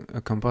it was a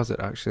composite,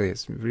 actually.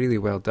 It's really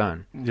well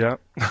done. Yeah,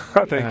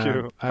 thank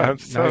you. I I'm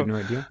had no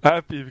idea.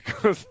 happy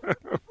because,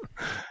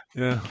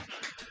 yeah,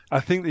 I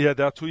think, yeah,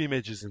 there are two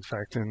images, in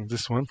fact, in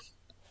this one.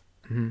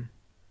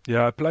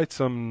 Yeah, I applied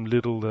some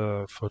little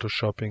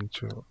photoshopping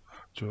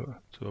to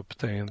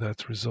obtain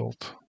that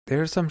result.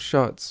 There are some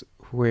shots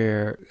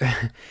where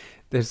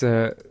there's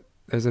a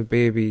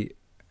baby,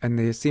 and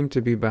they seem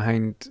to be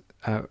behind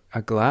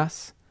a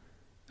glass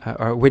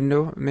or a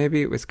window.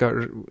 Maybe it's got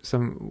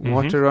some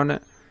water on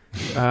it.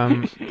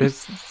 There's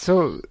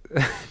so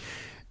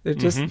they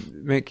just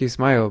make you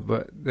smile,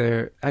 but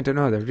I don't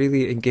know, they're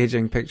really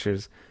engaging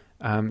pictures.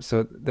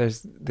 So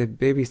the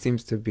baby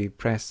seems to be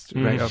pressed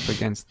right up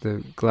against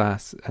the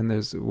glass, and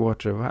there's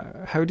water.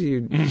 How do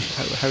you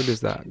how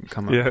does that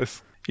come up?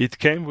 Yes, it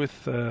came with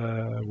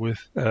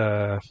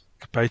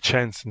by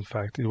chance. In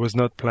fact, it was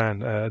not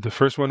planned. The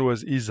first one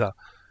was Isa.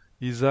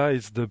 Isa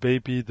is the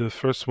baby, the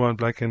first one,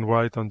 black and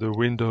white on the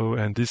window,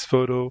 and this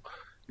photo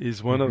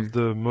is one of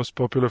the most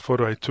popular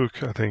photo I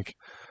took, I think,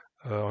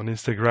 on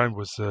Instagram.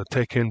 Was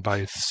taken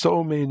by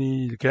so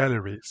many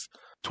galleries,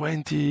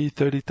 20,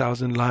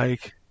 30,000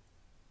 like,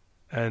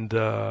 and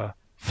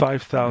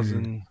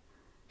 5,000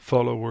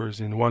 followers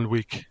in 1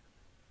 week.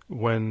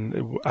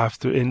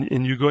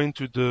 And you go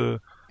into the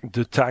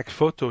tag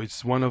photo,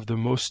 it's one of the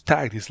most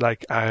tagged. It's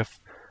like I have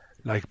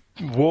like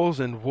walls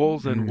and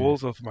walls and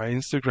walls of my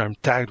Instagram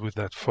tagged with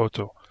that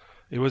photo.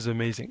 It was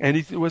amazing, and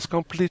it was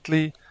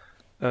completely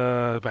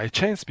by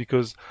chance,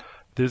 because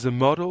there's a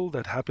model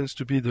that happens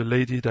to be the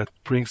lady that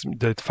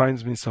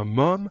finds me some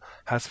mom,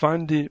 has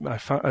found me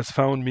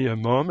a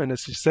mom, and as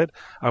she said,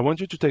 I want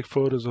you to take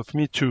photos of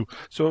me too.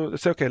 So I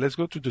said, okay, let's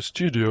go to the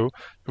studio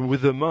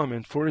with the mom,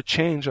 and for a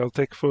change, I'll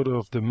take photo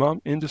of the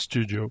mom in the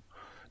studio,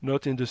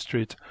 not in the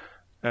street.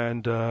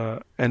 And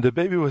the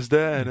baby was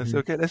there, and I said,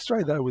 okay, let's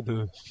try that with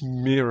the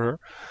mirror,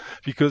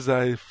 because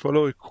I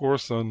follow a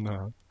course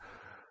on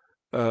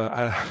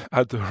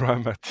at the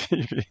Rama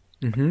TV.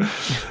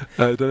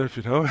 I don't know if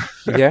you know.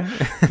 Yeah.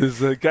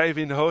 There's a guy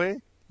in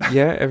Hohe.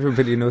 Yeah,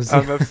 everybody knows.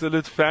 I'm an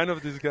absolute fan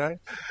of this guy,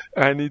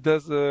 and he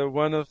does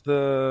one of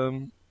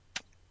the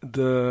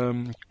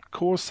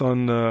course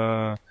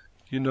on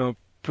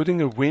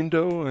putting a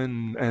window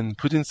and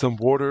putting some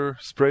water,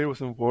 spray with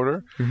some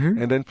water,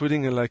 and then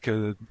putting like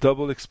a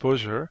double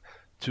exposure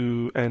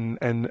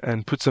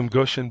and put some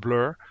Gaussian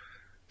blur,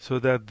 so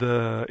that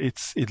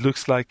it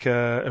looks like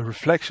a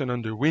reflection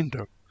on the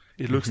window.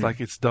 It looks like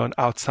it's done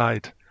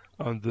outside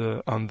on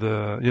the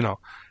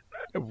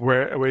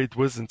where it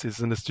wasn't. It's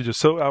in the studio.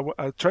 So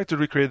I tried to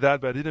recreate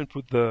that, but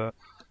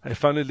I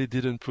finally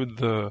didn't put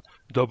the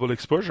double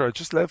exposure. I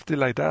just left it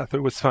like that. I thought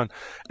it was fun.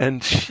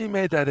 And she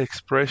made that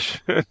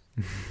expression.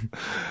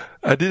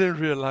 I didn't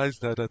realize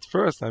that at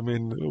first. I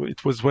mean,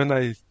 it was when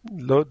I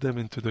load them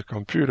into the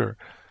computer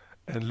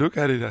and look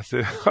at it, I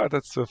said, oh,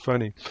 that's so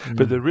funny.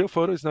 But the real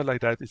photo is not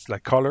like that. It's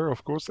like color,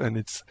 of course, and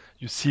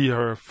you see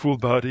her full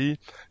body.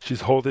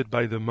 She's held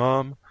by the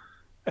mom.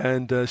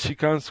 And she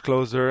comes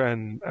closer,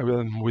 and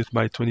I'm with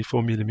my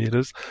 24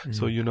 millimeters.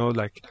 So,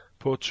 like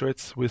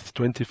portraits with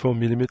 24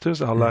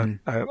 millimeters are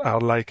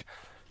like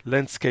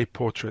landscape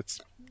portraits.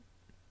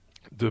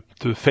 The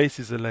face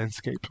is a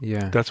landscape.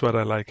 Yeah. That's what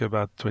I like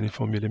about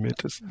 24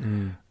 millimeters.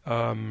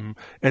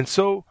 And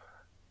so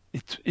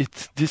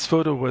this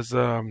photo was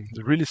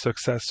really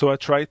success. So I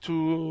tried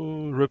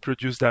to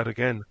reproduce that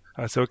again.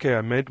 I said, okay,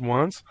 I made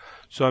once.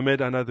 So I made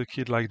another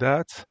kid like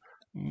that,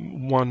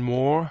 one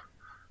more.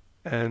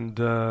 And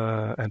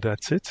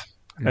that's it.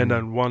 And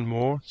then one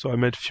more. So I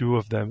made few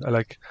of them.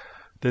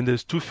 Then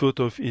there's 2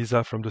 photos of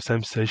Isa from the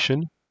same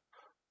session.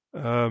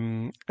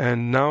 And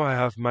now I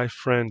have my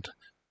friend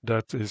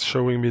that is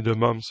showing me the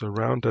moms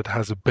around that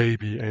has a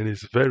baby and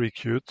is very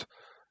cute.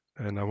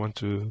 And I want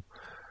to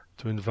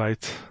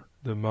invite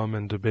the mom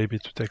and the baby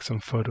to take some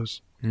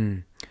photos.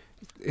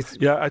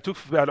 Yeah, I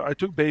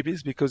took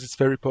babies because it's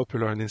very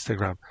popular on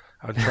Instagram.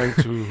 I'm trying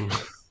to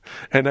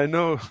And I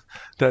know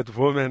that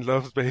woman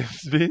loves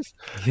babies,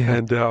 Yeah.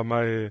 and they are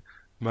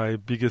my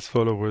biggest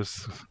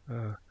followers.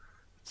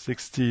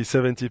 60,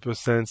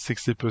 70%,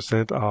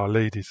 60% are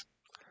ladies.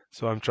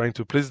 So I'm trying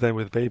to please them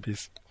with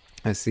babies.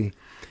 I see.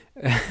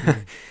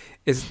 Mm.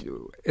 it's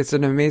it's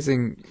an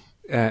amazing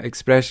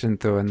expression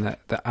though, and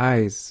the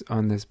eyes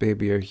on this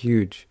baby are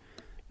huge.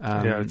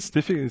 Yeah, Um, it's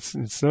difficult.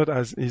 It's not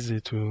as easy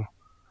to.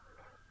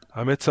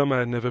 I met some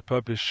I never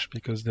published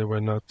because they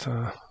were not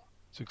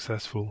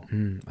successful.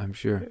 I'm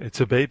sure.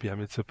 It's a baby. I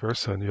mean, it's a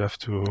person. You have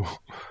to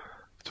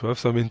have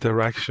some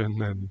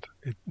interaction, and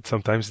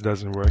sometimes it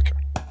doesn't work.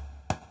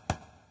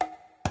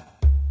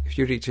 If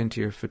you reach into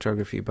your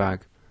photography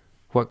bag,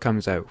 what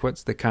comes out?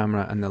 What's the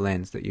camera and the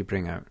lens that you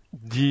bring out?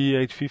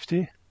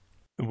 D850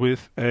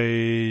 with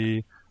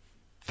a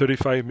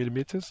 35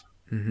 millimeters.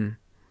 Mm-hmm.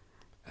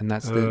 And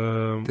that's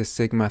Um, the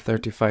Sigma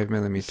 35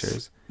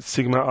 millimeters.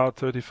 Sigma Art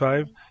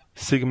 35,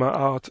 Sigma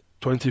Art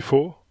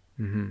 24,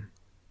 Mm-hmm.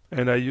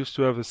 and I used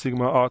to have a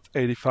Sigma Art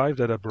 85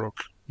 that I broke.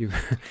 You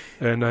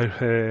And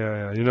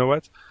you know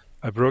what?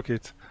 I broke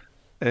it,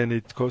 and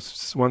it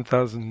costs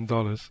 $1,000.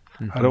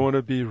 mm-hmm. I don't want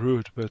to be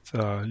rude, but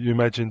you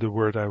imagine the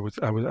word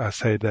I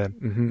say then,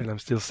 Mm-hmm. and I'm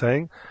still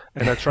saying.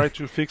 And I tried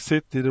to fix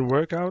it, didn't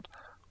work out.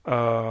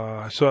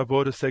 So I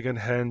bought a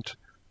second-hand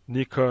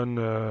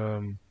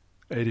Nikon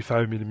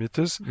 85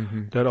 millimeters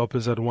Mm-hmm. that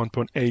opens at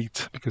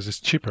 1.8 because it's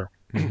cheaper.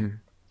 Mm-hmm.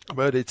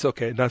 But it's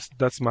okay.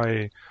 That's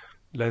my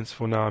lens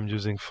for now. I'm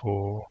using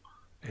for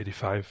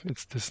 85.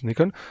 It's this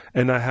Nikon,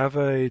 and I have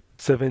a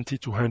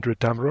 70-100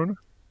 Tamron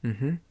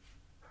Mm-hmm.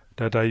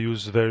 that I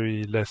use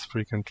very less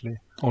frequently.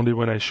 Only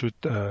when I shoot,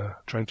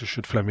 trying to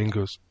shoot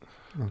flamingos.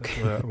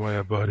 Okay. That's why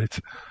I bought it.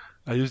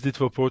 I used it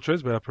for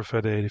portraits, but I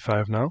prefer the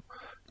 85 now.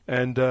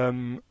 And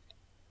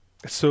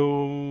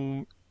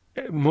so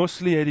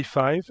mostly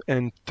 85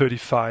 and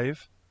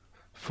 35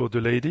 for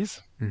the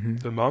ladies, Mm-hmm.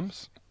 the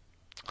moms,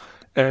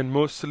 and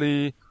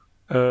mostly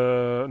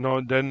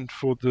no. Then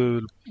for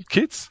the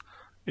kids,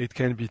 it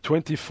can be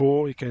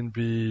 24, it can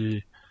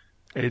be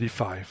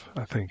 85,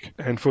 I think.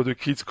 And for the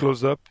kids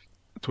close up,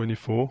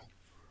 24,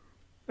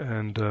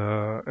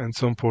 and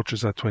some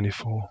portraits are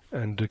 24,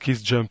 and the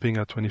kids jumping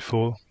at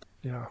 24.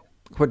 Yeah.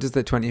 What does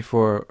the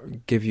 24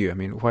 give you? I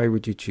mean, why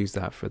would you choose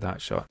that for that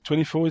shot?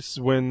 24 is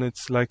when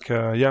it's like,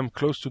 I'm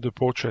close to the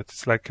portrait.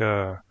 It's like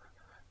the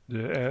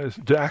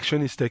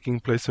action is taking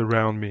place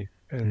around me,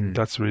 and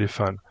that's really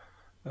fun.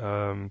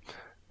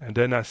 And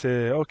then I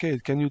say, okay,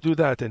 can you do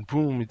that? And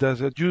boom, it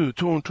does it. You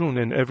tune,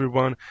 and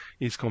everyone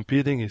is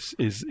competing,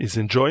 is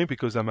enjoying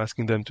because I'm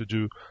asking them to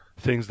do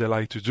things they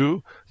like to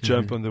do,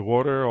 jump on the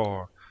water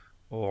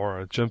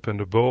or jump in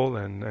the bowl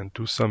and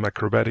do some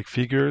acrobatic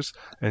figures,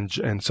 and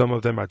some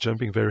of them are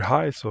jumping very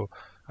high, so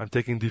I'm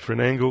taking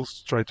different angles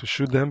to try to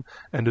shoot them.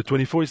 And the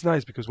 24 is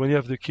nice because when you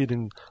have the kid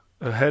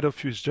ahead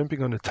of you, is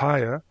jumping on a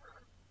tire,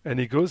 and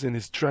he goes and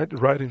is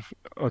right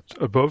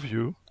above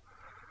you.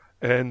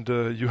 And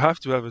you have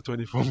to have a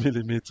 24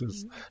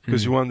 millimeters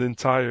because you want the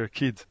entire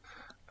kid,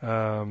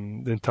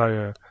 the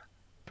entire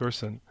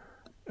person.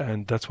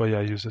 And that's why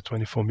I use the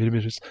 24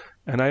 millimeters.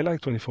 And I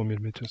like 24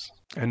 millimeters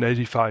and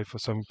 85 for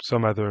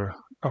some other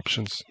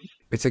options.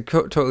 It's a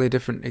totally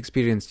different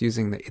experience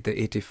using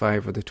the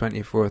 85 or the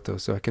 24 though,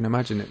 so I can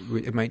imagine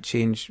it might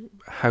change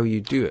how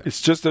you do it.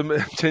 It's just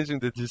changing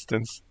the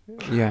distance.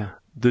 Yeah.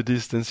 The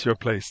distance you're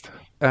placed.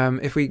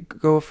 If we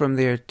go from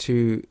there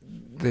to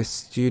the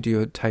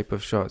studio type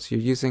of shots, are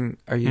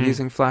you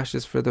using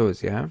flashes for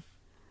those, yeah?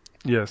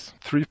 Yes,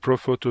 3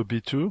 Profoto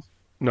B2.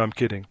 No, I'm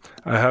kidding.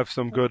 I have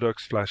some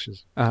Godox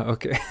flashes.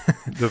 Okay.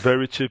 The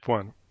very cheap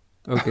one.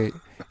 Okay.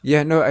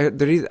 Yeah, no,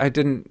 the reason I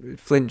didn't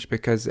flinch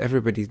because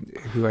everybody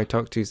who I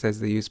talk to says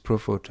they use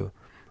Profoto.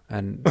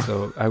 And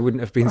so I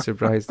wouldn't have been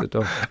surprised at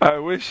all. I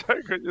wish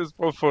I could use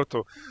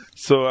Profoto.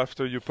 So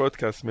after your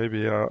podcast,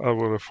 maybe I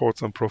will afford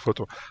some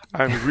Profoto.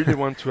 I really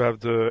want to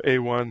have the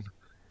A1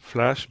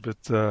 flash,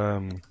 but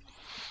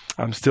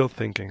I'm still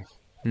thinking.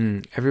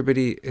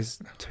 Everybody is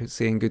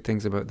saying good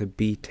things about the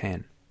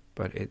B10,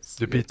 but it's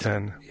the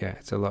B10. Yeah,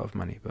 it's a lot of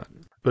money,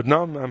 but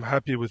now I'm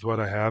happy with what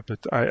I have. But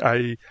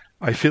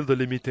I feel the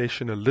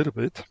limitation a little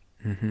bit.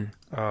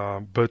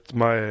 But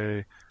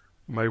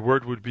my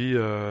word would be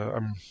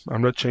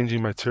I'm not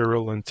changing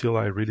material until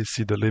I really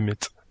see the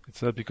limit.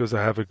 It's not because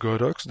I have a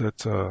Godox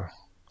that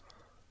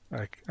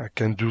I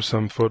can do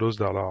some photos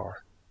that are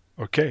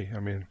okay. I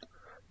mean,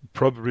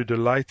 probably the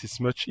light is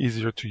much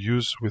easier to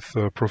use with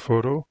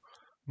Profoto,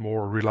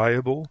 more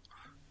reliable.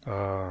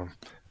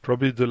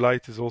 Probably the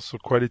light is also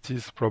quality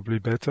is probably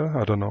better.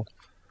 I don't know,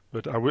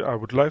 but I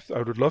would love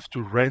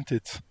to rent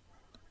it,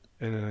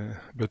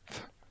 but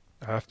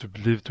I have to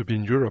believe to be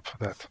in Europe for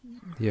that.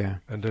 Yeah,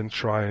 and then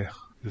try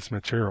this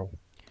material.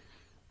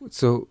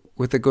 So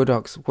with the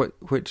Godox,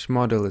 which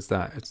model is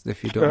that?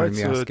 If you don't mind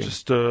me asking.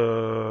 It's just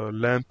a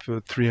lamp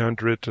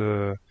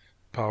 300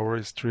 power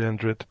is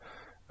 300.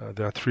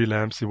 There are 3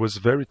 lamps. It was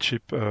very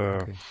cheap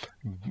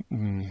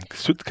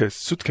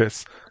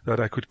suitcase that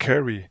I could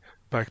carry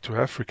back to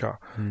Africa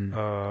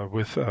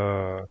with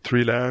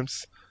 3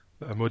 lamps,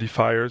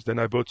 modifiers. Then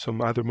I bought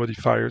some other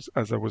modifiers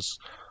as I was.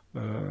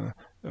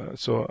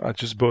 So I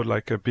just bought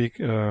like a big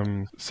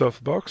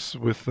softbox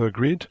with a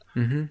grid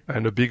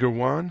and a bigger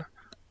one,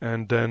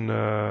 and then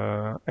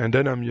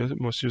I'm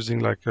most using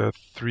like a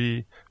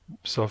 3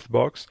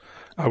 softbox.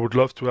 I would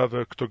love to have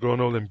a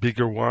octagonal and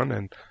bigger one,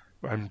 and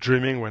I'm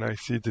dreaming when I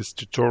see these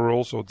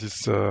tutorials or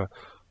these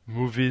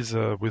movies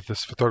with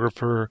this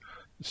photographer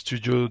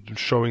studio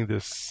showing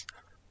this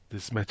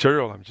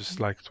material. I'm just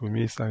like, to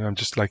me, it's like I'm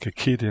just like a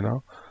kid, in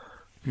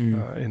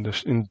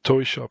the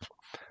toy shop.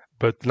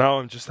 But now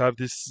I just have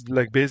this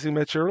like basic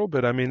material,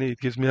 but I mean it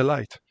gives me a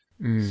light.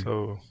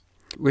 So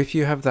if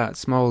you have that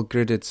small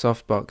gridded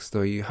softbox,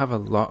 though, you have a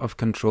lot of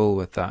control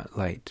with that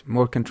light,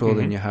 more control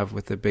than you have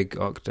with the big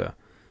Octa.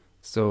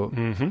 So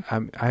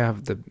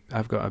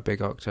I've got a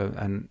big Octa,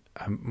 and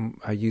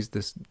I use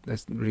this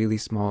really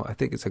small, I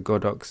think it's a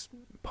Godox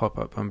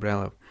pop-up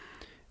umbrella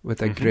with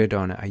a grid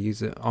on it. I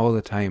use it all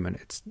the time, and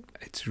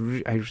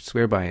I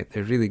swear by it.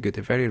 They're really good.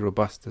 They're very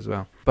robust as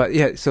well. But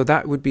yeah, so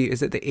that would be,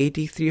 is it the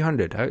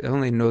AD300? I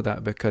only know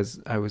that because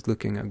I was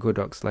looking at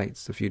Godox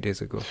lights a few days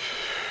ago.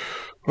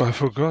 Well, I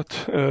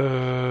forgot.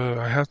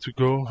 I have to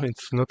go.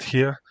 It's not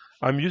here.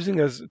 I'm using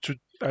to do.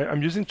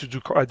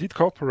 I did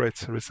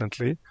corporates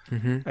recently,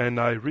 and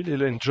I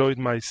really enjoyed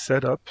my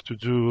setup to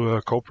do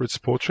corporate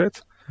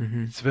portrait.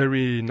 It's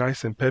very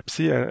nice and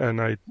pepsy, and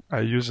I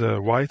use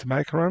a white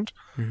background.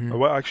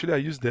 Well, actually, I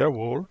used their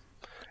wall.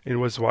 It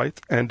was white,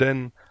 and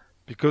then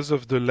because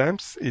of the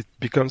lamps, it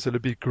becomes a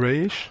little bit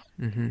grayish,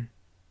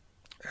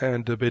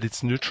 but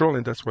it's neutral,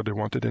 and that's what they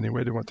wanted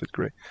anyway. They wanted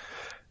gray,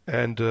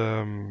 and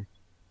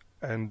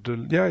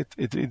yeah,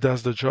 it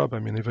does the job. I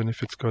mean, even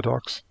if it's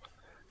Godox.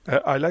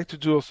 I like to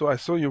do also, I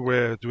saw you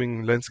were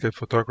doing landscape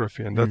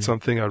photography, and that's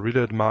something I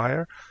really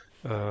admire,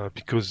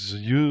 because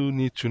you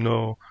need to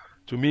know,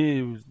 to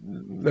me,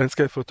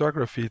 landscape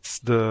photography, it's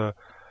the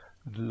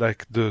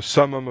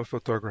summum of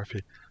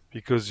photography,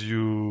 because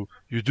you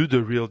do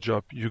the real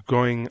job. You're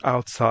going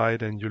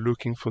outside and you're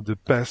looking for the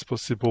best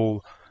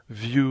possible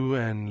view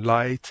and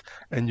light,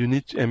 and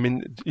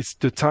it's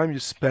the time you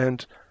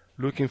spend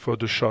looking for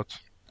the shot.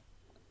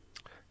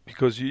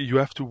 Because you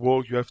have to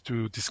walk, you have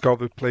to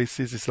discover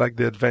places. It's like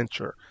the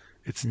adventure.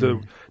 It's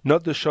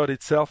not the shot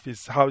itself.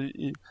 It's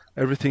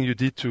everything you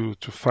did to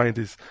find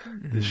this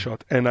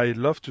shot. And I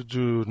love to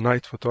do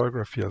night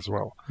photography as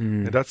well.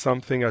 And that's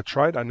something I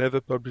tried. I never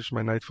published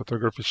my night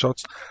photography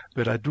shots,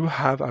 but I do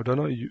have. I don't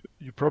know. You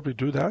probably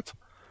do that.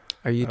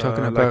 Are you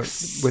talking about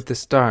with the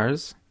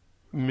stars?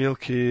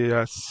 Milky,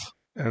 yes,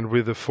 and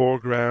with the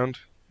foreground.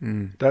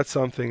 That's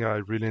something I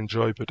really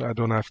enjoy, but I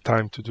don't have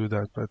time to do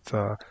that.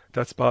 But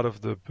that's part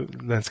of the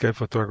landscape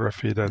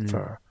photography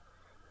that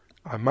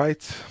I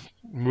might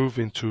move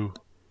into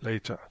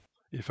later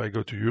if I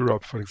go to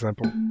Europe, for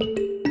example.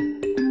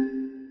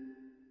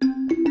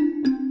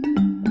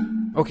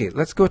 Okay,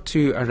 let's go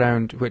to a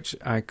round which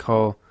I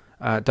call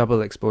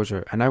double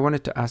exposure. And I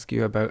wanted to ask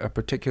you about a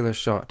particular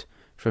shot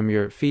from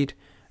your feed,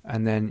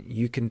 and then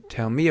you can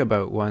tell me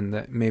about one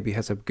that maybe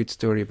has a good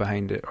story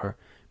behind it, or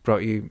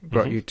brought you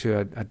to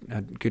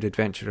a good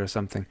adventure or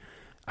something.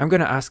 I'm going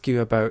to ask you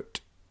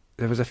about,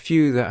 there was a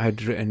few that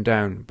I'd written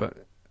down,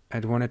 but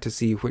I'd wanted to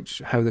see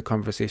how the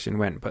conversation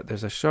went. But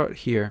there's a shot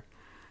here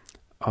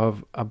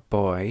of a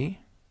boy,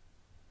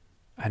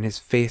 and his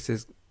face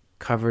is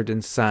covered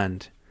in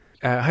sand.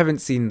 I haven't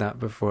seen that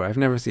before. I've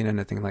never seen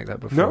anything like that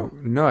before.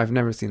 No, I've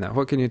never seen that.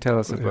 What can you tell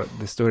us about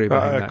the story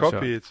behind that shot? I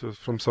copy it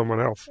from someone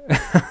else.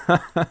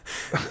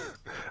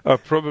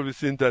 I've probably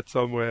seen that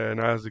somewhere, and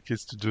I asked the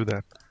kids to do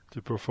that,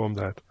 to perform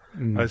that.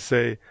 I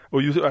say,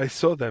 I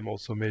saw them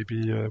also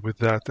maybe with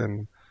that,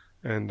 and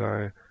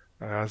I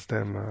asked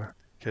them,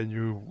 can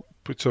you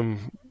put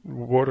some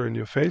water in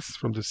your face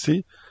from the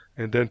sea,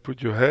 and then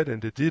put your head,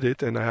 and they did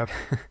it, and I have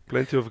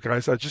plenty of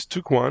guys. I just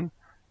took one.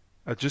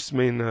 I just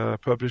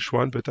published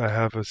one, but I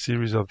have a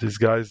series of these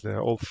guys.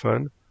 They're all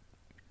fun.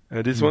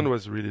 And this one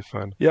was really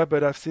fun. Yeah,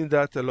 but I've seen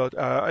that a lot.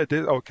 I'm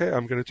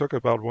going to talk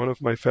about one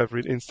of my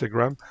favorite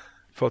Instagram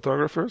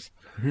photographers,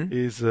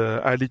 is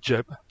Ali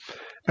Jeb.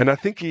 And I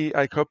think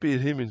I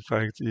copied him, in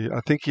fact.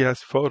 I think he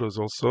has photos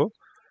also.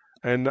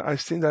 And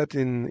I've seen that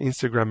in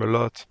Instagram a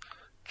lot.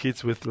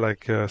 Kids with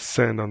like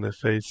sand on their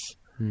face.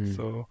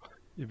 So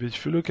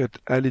if you look at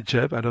Ali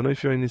Jeb, I don't know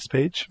if you're in his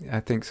page. I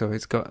think so.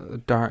 It's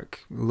got dark,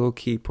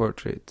 low-key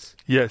portraits.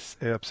 Yes,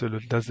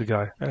 absolutely. That's the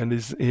guy. And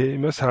he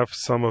must have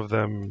some of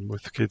them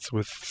with kids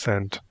with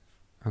sand.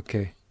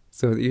 Okay.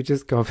 So you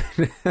just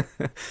copied.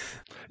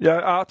 Yeah,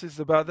 art is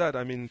about that.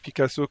 I mean,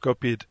 Picasso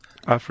copied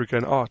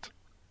African art.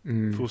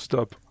 Full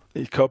stop.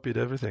 He copied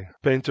everything.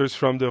 Painters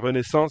from the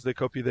Renaissance, they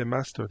copy their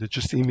master. They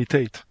just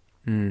imitate.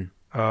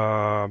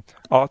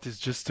 Art is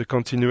just a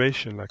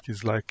continuation.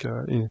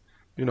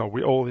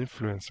 We all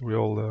influence. We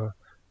all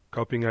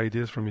copying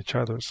ideas from each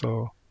other.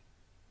 So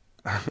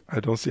I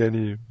don't see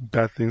any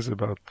bad things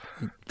about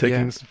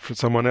taking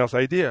someone else's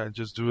idea and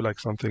just do like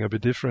something a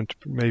bit different,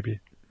 maybe.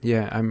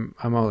 Yeah, I'm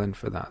all in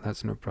for that.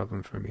 That's no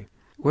problem for me.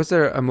 Was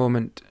there a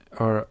moment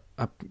or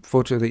a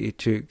photo that you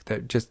took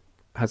that just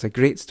has a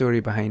great story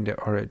behind it,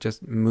 or it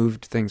just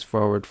moved things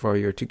forward for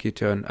you or took you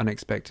to an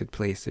unexpected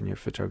place in your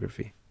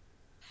photography?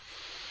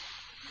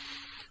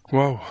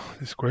 Wow,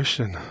 this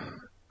question.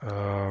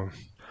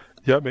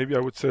 Yeah, maybe I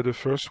would say the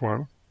first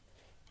one.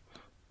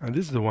 And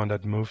this is the one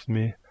that moved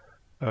me.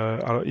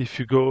 If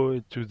you go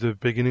to the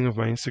beginning of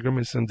my Instagram,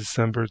 it's on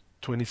December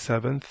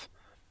 27th,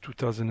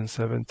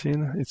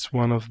 2017. It's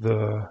one of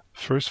the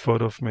first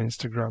photo of my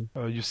Instagram.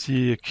 You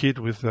see a kid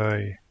with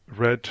a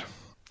red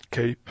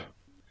cape.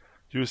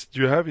 Do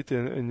you have it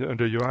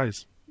under your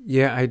eyes?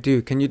 Yeah, I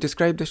do. Can you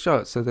describe the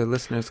shot so the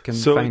listeners can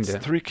So find it's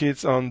it? three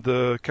kids on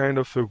the kind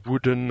of a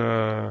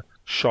wooden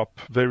shop,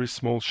 very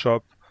small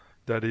shop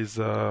that is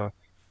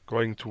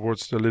going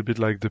towards a little bit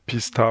like the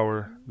Peace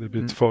Tower, a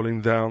little bit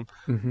falling down,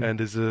 Mm-hmm. and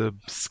there's a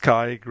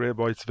sky gray,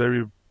 but it's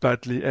very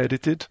badly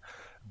edited.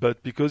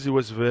 But because it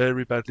was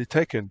very badly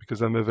taken,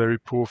 because I'm a very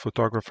poor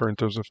photographer in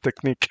terms of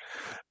technique,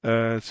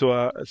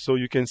 so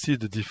you can see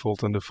the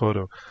default on the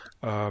photo.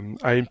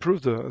 I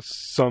improved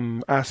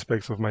some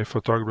aspects of my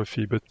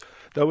photography, but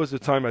that was the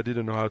time I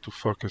didn't know how to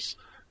focus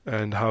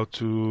and how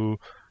to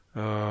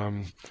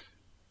um,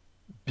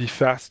 be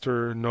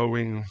faster,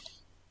 knowing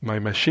my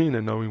machine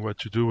and knowing what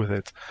to do with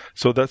it.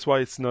 So that's why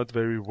it's not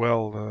very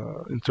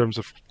well in terms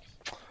of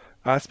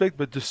aspect,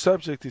 but the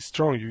subject is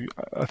strong.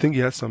 I think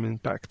it has some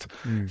impact.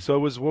 Mm. So I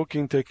was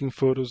walking, taking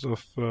photos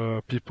of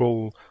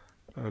people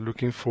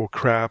looking for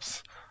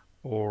crabs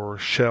or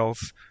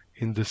shells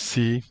in the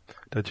sea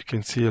that you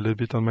can see a little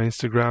bit on my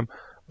Instagram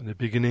in the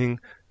beginning.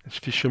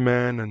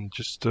 Fishermen and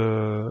just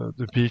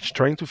the beach,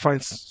 trying to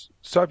find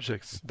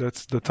subjects.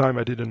 That's the time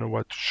I didn't know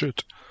what to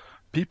shoot.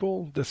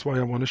 People, that's why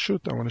I want to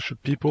shoot. I want to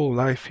shoot people,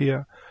 life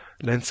here,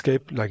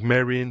 landscape, like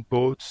marine,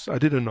 boats. I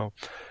didn't know.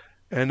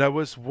 And I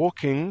was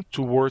walking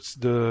towards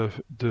the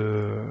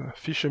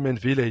fisherman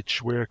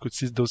village where I could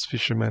see those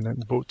fishermen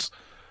and boats.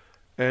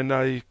 And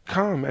I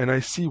come and I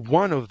see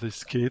one of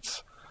these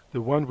kids,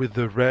 the one with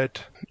the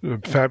red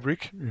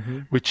fabric, Mm-hmm.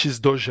 which is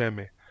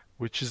Dojeme,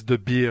 which is the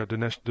beer,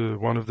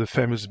 one of the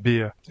famous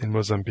beer in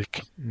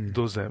Mozambique, Mm.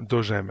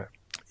 Dojeme.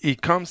 He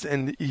comes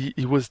and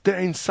he was there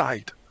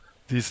inside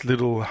this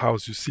little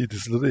house. You see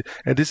this little,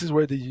 and this is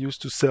where they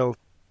used to sell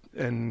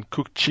and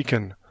cook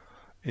chicken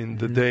in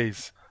the Mm-hmm.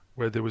 days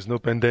where there was no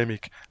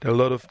pandemic. There are a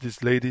lot of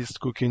these ladies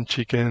cooking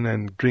chicken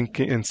and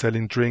drinking and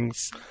selling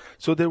drinks.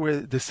 So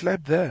they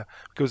slept there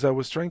because I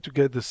was trying to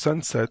get the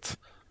sunrise.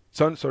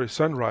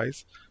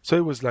 So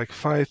it was like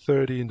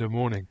 5:30 in the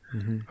morning.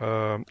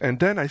 Mm-hmm. And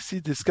then I see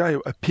this guy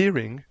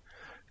appearing,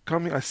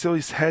 coming. I saw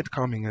his head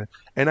coming,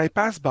 and I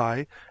pass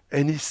by,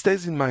 and he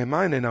stays in my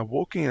mind. And I'm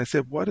walking. And I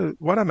said, what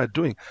am I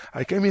doing?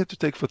 I came here to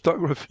take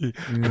photography.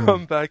 Mm.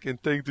 Come back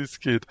and take this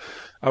kid.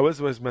 I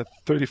was my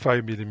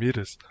 35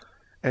 millimeters.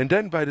 And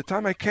then by the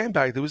time I came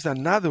back, there was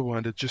another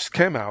one that just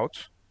came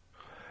out.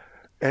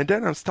 And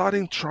then I'm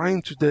starting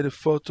trying to take a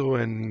photo,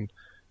 and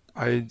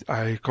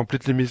I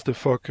completely miss the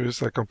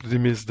focus. I completely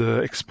miss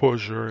the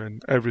exposure,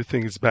 and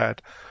everything is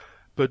bad.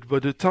 But by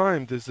the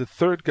time there's a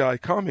third guy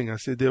coming, I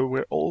said they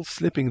were all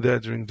sleeping there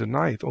during the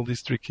night, all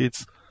these three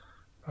kids.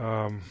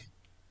 Um,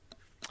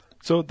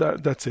 so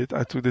that's it.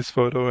 I took this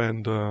photo,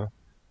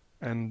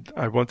 and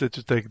I wanted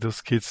to take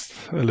those kids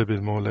a little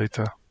bit more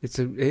later. It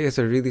is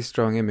a really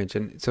strong image,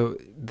 and so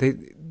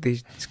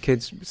these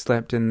kids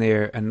slept in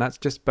there, and that's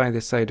just by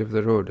the side of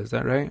the road. Is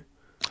that right?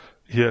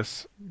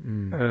 Yes,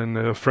 Mm. and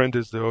a friend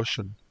is the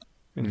ocean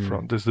in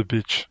front. There's the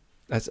beach.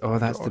 That's the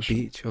ocean.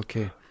 beach.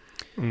 Okay.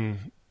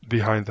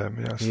 Behind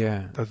them, yes.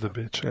 Yeah. That's the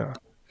beach, yeah.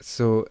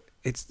 So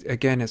it's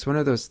one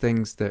of those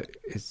things that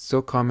is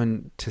so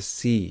common to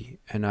see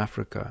in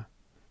Africa,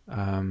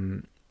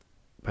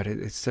 but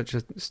it's such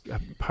a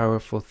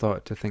powerful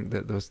thought to think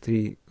that those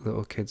three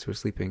little kids were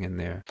sleeping in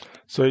there.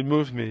 So it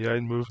moved me. Yeah,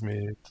 it moved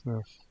me.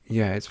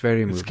 Yeah, it's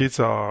very These moving. kids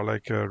are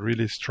like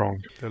really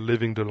strong. They're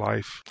living the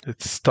life.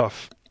 It's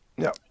tough.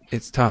 Yeah.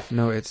 It's tough.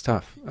 No, it's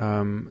tough.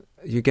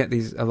 You get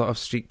a lot of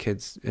street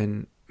kids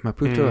in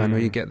Maputo. I know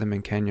you get them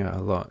in Kenya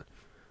a lot.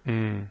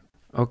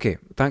 Okay,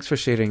 thanks for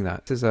sharing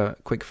that. This is a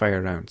quick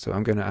fire round, so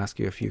I'm going to ask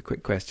you a few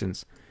quick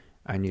questions,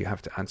 and you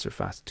have to answer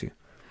fast too.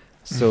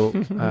 So,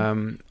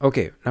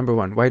 okay, number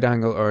one, wide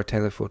angle or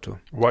telephoto?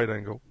 Wide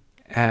angle.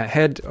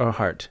 Head or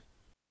heart?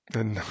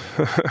 And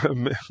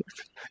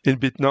in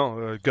bit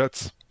now,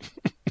 guts.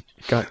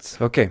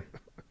 Guts. Okay,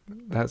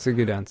 that's a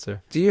good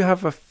answer. Do you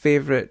have a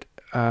favorite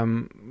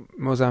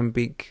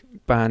Mozambique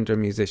band or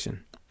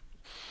musician?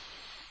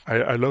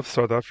 I love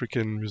South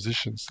African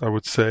musicians. I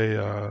would say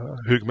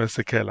Hugh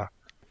Masekela.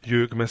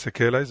 Hugh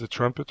Masekela is a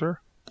trumpeter.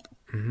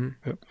 Mm-hmm.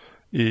 Yep.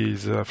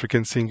 He's an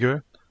African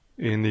singer,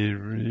 and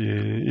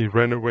he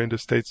ran away in the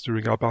States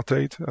during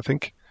apartheid, I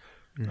think.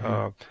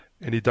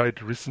 Mm-hmm. And he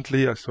died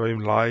recently. I saw him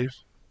live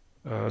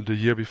the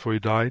year before he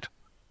died,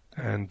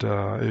 and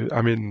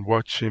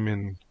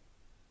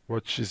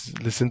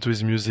listen to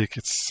his music.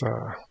 It's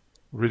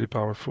really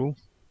powerful.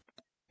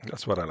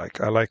 That's what I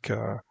like. I like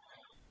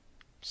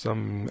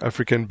some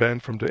African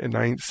band from the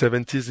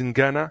 70s in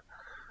Ghana.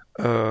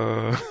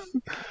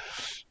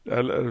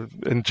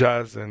 and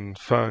jazz and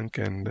funk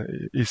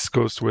and East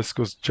Coast, West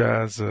Coast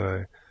jazz,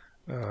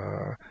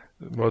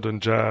 modern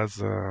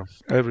jazz,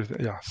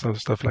 everything. Yeah, some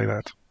stuff like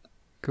that.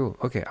 Cool.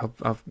 Okay,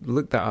 I'll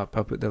look that up.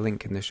 I'll put the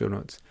link in the show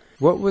notes.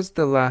 What was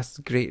the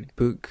last great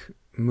book,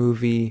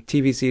 movie,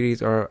 TV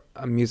series, or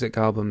a music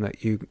album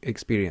that you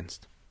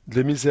experienced?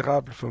 Les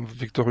Misérables from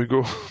Victor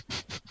Hugo.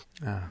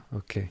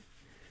 Okay.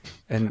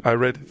 And I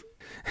read it.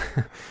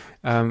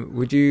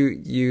 would you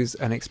use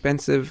an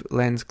expensive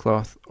lens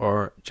cloth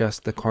or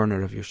just the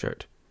corner of your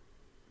shirt?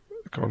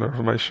 The corner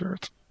of my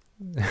shirt.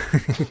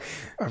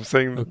 I'm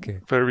saying okay.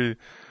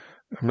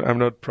 I'm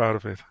not proud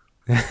of it.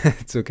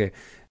 It's okay.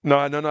 No.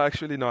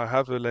 Actually, no. I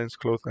have a lens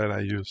cloth that I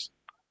use.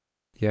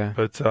 Yeah.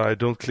 But I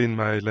don't clean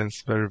my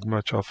lens very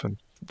much often.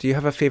 Do you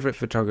have a favorite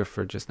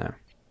photographer just now?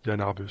 Jan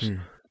Arbus.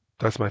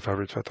 That's my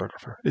favorite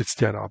photographer. It's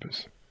Jan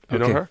Arbus. You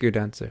okay, know her? Good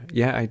answer.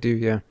 Yeah, I do,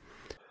 yeah.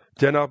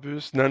 Jan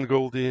Arbus, Nan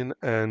Goldin,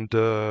 and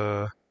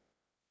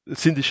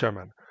Cindy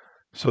Sherman.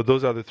 So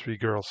those are the three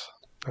girls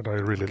that I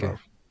really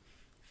love.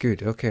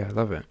 Good. Okay, I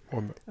love it.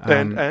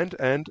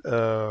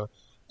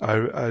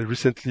 I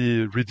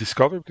recently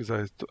rediscovered,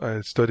 because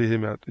I studied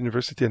him at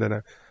university, and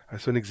then I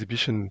saw an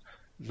exhibition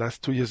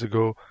last 2 years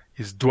ago,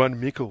 is Dwan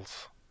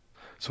Mikkels.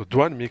 So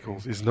Dwan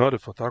Mikkels is not a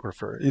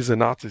photographer. He's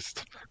an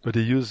artist, but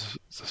he uses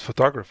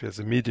photography as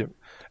a medium,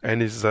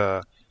 and is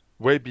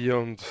way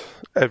beyond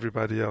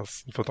everybody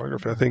else in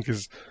photography. I think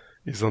he's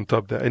on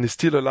top there, and he's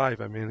still alive.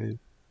 I mean,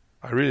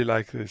 I really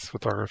like his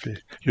photography.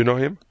 You know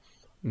him?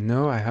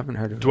 No, I haven't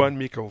heard of Dwan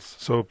Mikkels.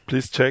 So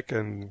please check,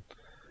 and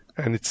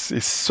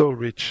it's so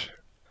rich,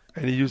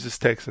 and he uses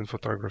text and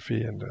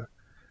photography, and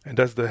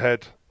that's the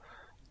head,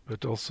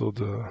 but also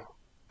the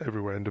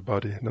everywhere in the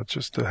body, not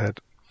just the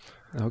head.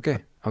 Okay,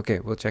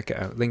 we'll check it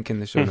out. Link in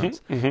the show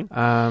notes.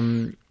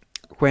 Mm-hmm.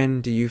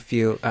 When do you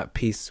feel at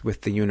peace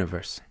with the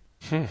universe?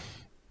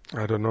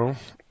 I don't know.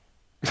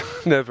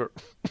 Never.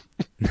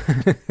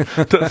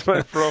 That's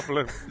my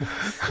problem.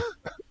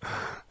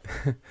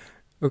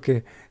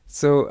 Okay,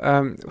 so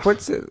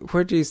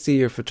where do you see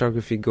your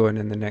photography going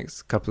in the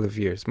next couple of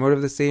years? More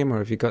of the same, or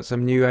have you got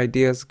some new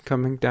ideas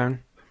coming down?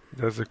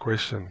 That's the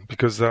question,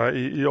 because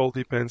it all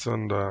depends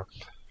on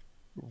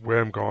where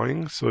I'm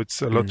going. So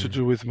it's a lot to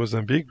do with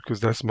Mozambique, because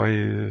that's my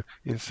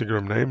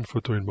Instagram name,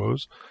 Photo in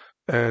Moz,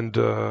 and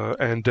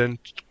then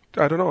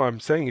I don't know. I'm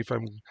saying if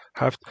I'm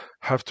have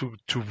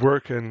to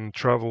work and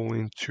travel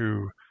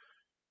into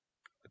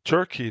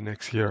Turkey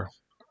next year,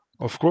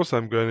 of course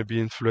I'm going to be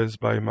influenced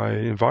by my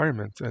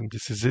environment, and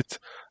this is it.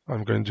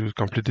 I'm going to do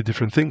completely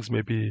different things.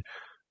 Maybe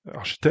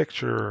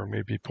architecture,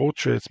 maybe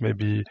portraits,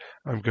 maybe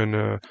I'm going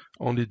to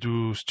only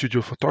do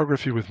studio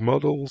photography with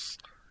models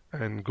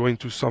and go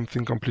into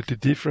something completely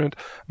different.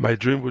 My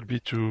dream would be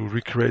to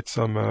recreate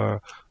some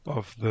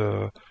of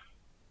the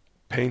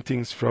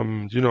paintings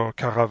from,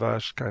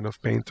 Caravage kind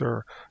of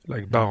painter,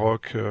 like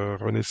Baroque,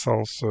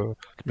 Renaissance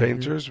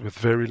painters, with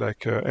very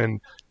and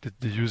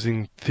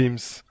using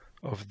themes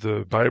of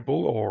the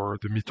Bible or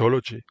the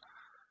mythology.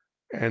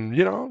 And,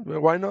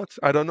 why not?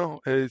 I don't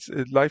know.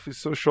 Life is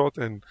so short,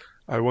 and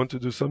I want to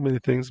do so many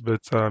things,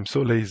 but I'm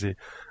so lazy.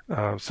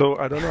 So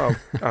I don't know.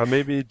 I'll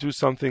maybe do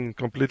something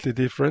completely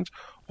different,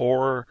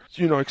 or,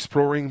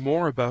 exploring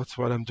more about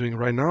what I'm doing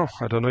right now.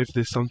 I don't know if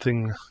there's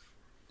something,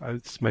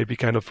 it's maybe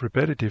kind of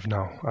repetitive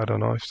now. I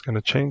don't know if it's going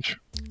to change.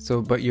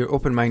 So, but you're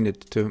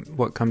open-minded to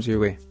what comes your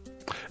way.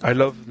 I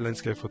love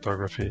landscape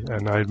photography,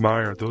 and I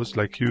admire those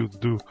like you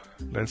do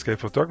landscape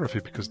photography,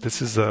 because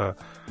this is a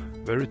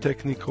very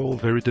technical,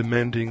 very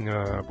demanding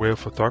way of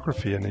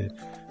photography,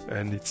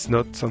 and it's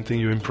not something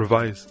you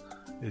improvise.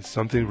 It's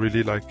something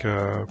really like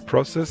a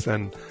process,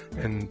 and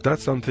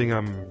that's something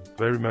I'm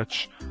very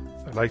much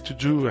like to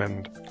do.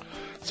 And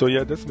so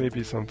yeah, that's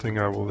maybe something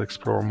I will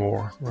explore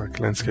more, like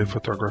landscape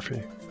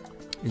photography.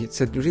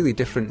 It's a really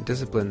different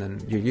discipline than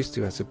you're used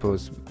to, I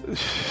suppose.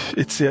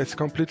 It's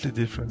completely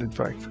different, in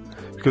fact,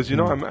 because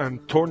I'm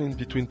torn in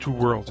between two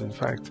worlds. In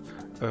fact,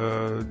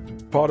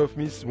 part of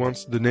me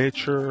wants the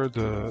nature,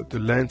 the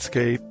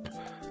landscape.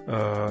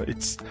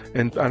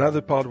 And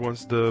another part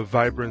wants the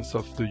vibrance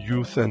of the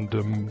youth and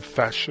the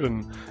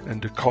fashion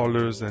and the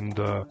colors and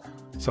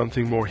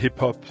something more hip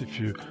hop,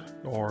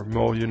 or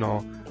more,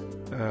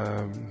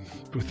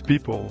 with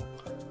people.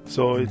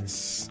 So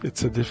it's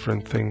a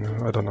different thing.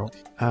 I don't know.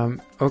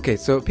 Okay,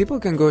 so people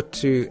can go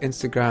to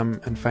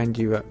Instagram and find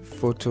you at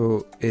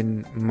Photo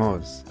in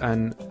Moz.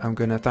 And I'm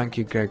going to thank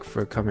you, Greg,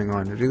 for coming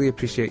on. I really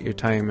appreciate your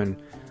time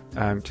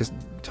and just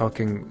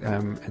talking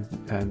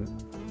and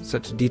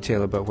such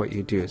detail about what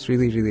you do. It's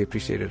really, really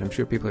appreciated. I'm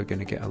sure people are going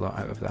to get a lot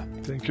out of that.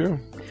 Thank you.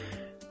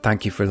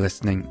 Thank you for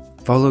listening.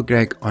 Follow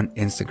Greg on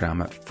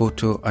Instagram at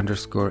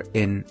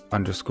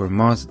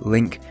photo_in_Moz.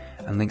 Link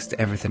and links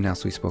to everything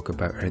else we spoke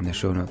about are in the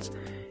show notes.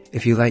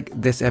 If you like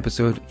this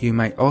episode, you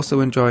might also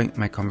enjoy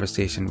my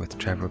conversation with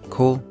Trevor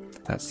Cole.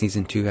 That's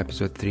season 2,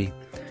 episode 3.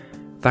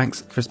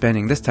 Thanks for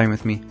spending this time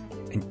with me.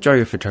 Enjoy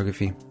your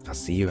photography. I'll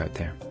see you out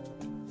there.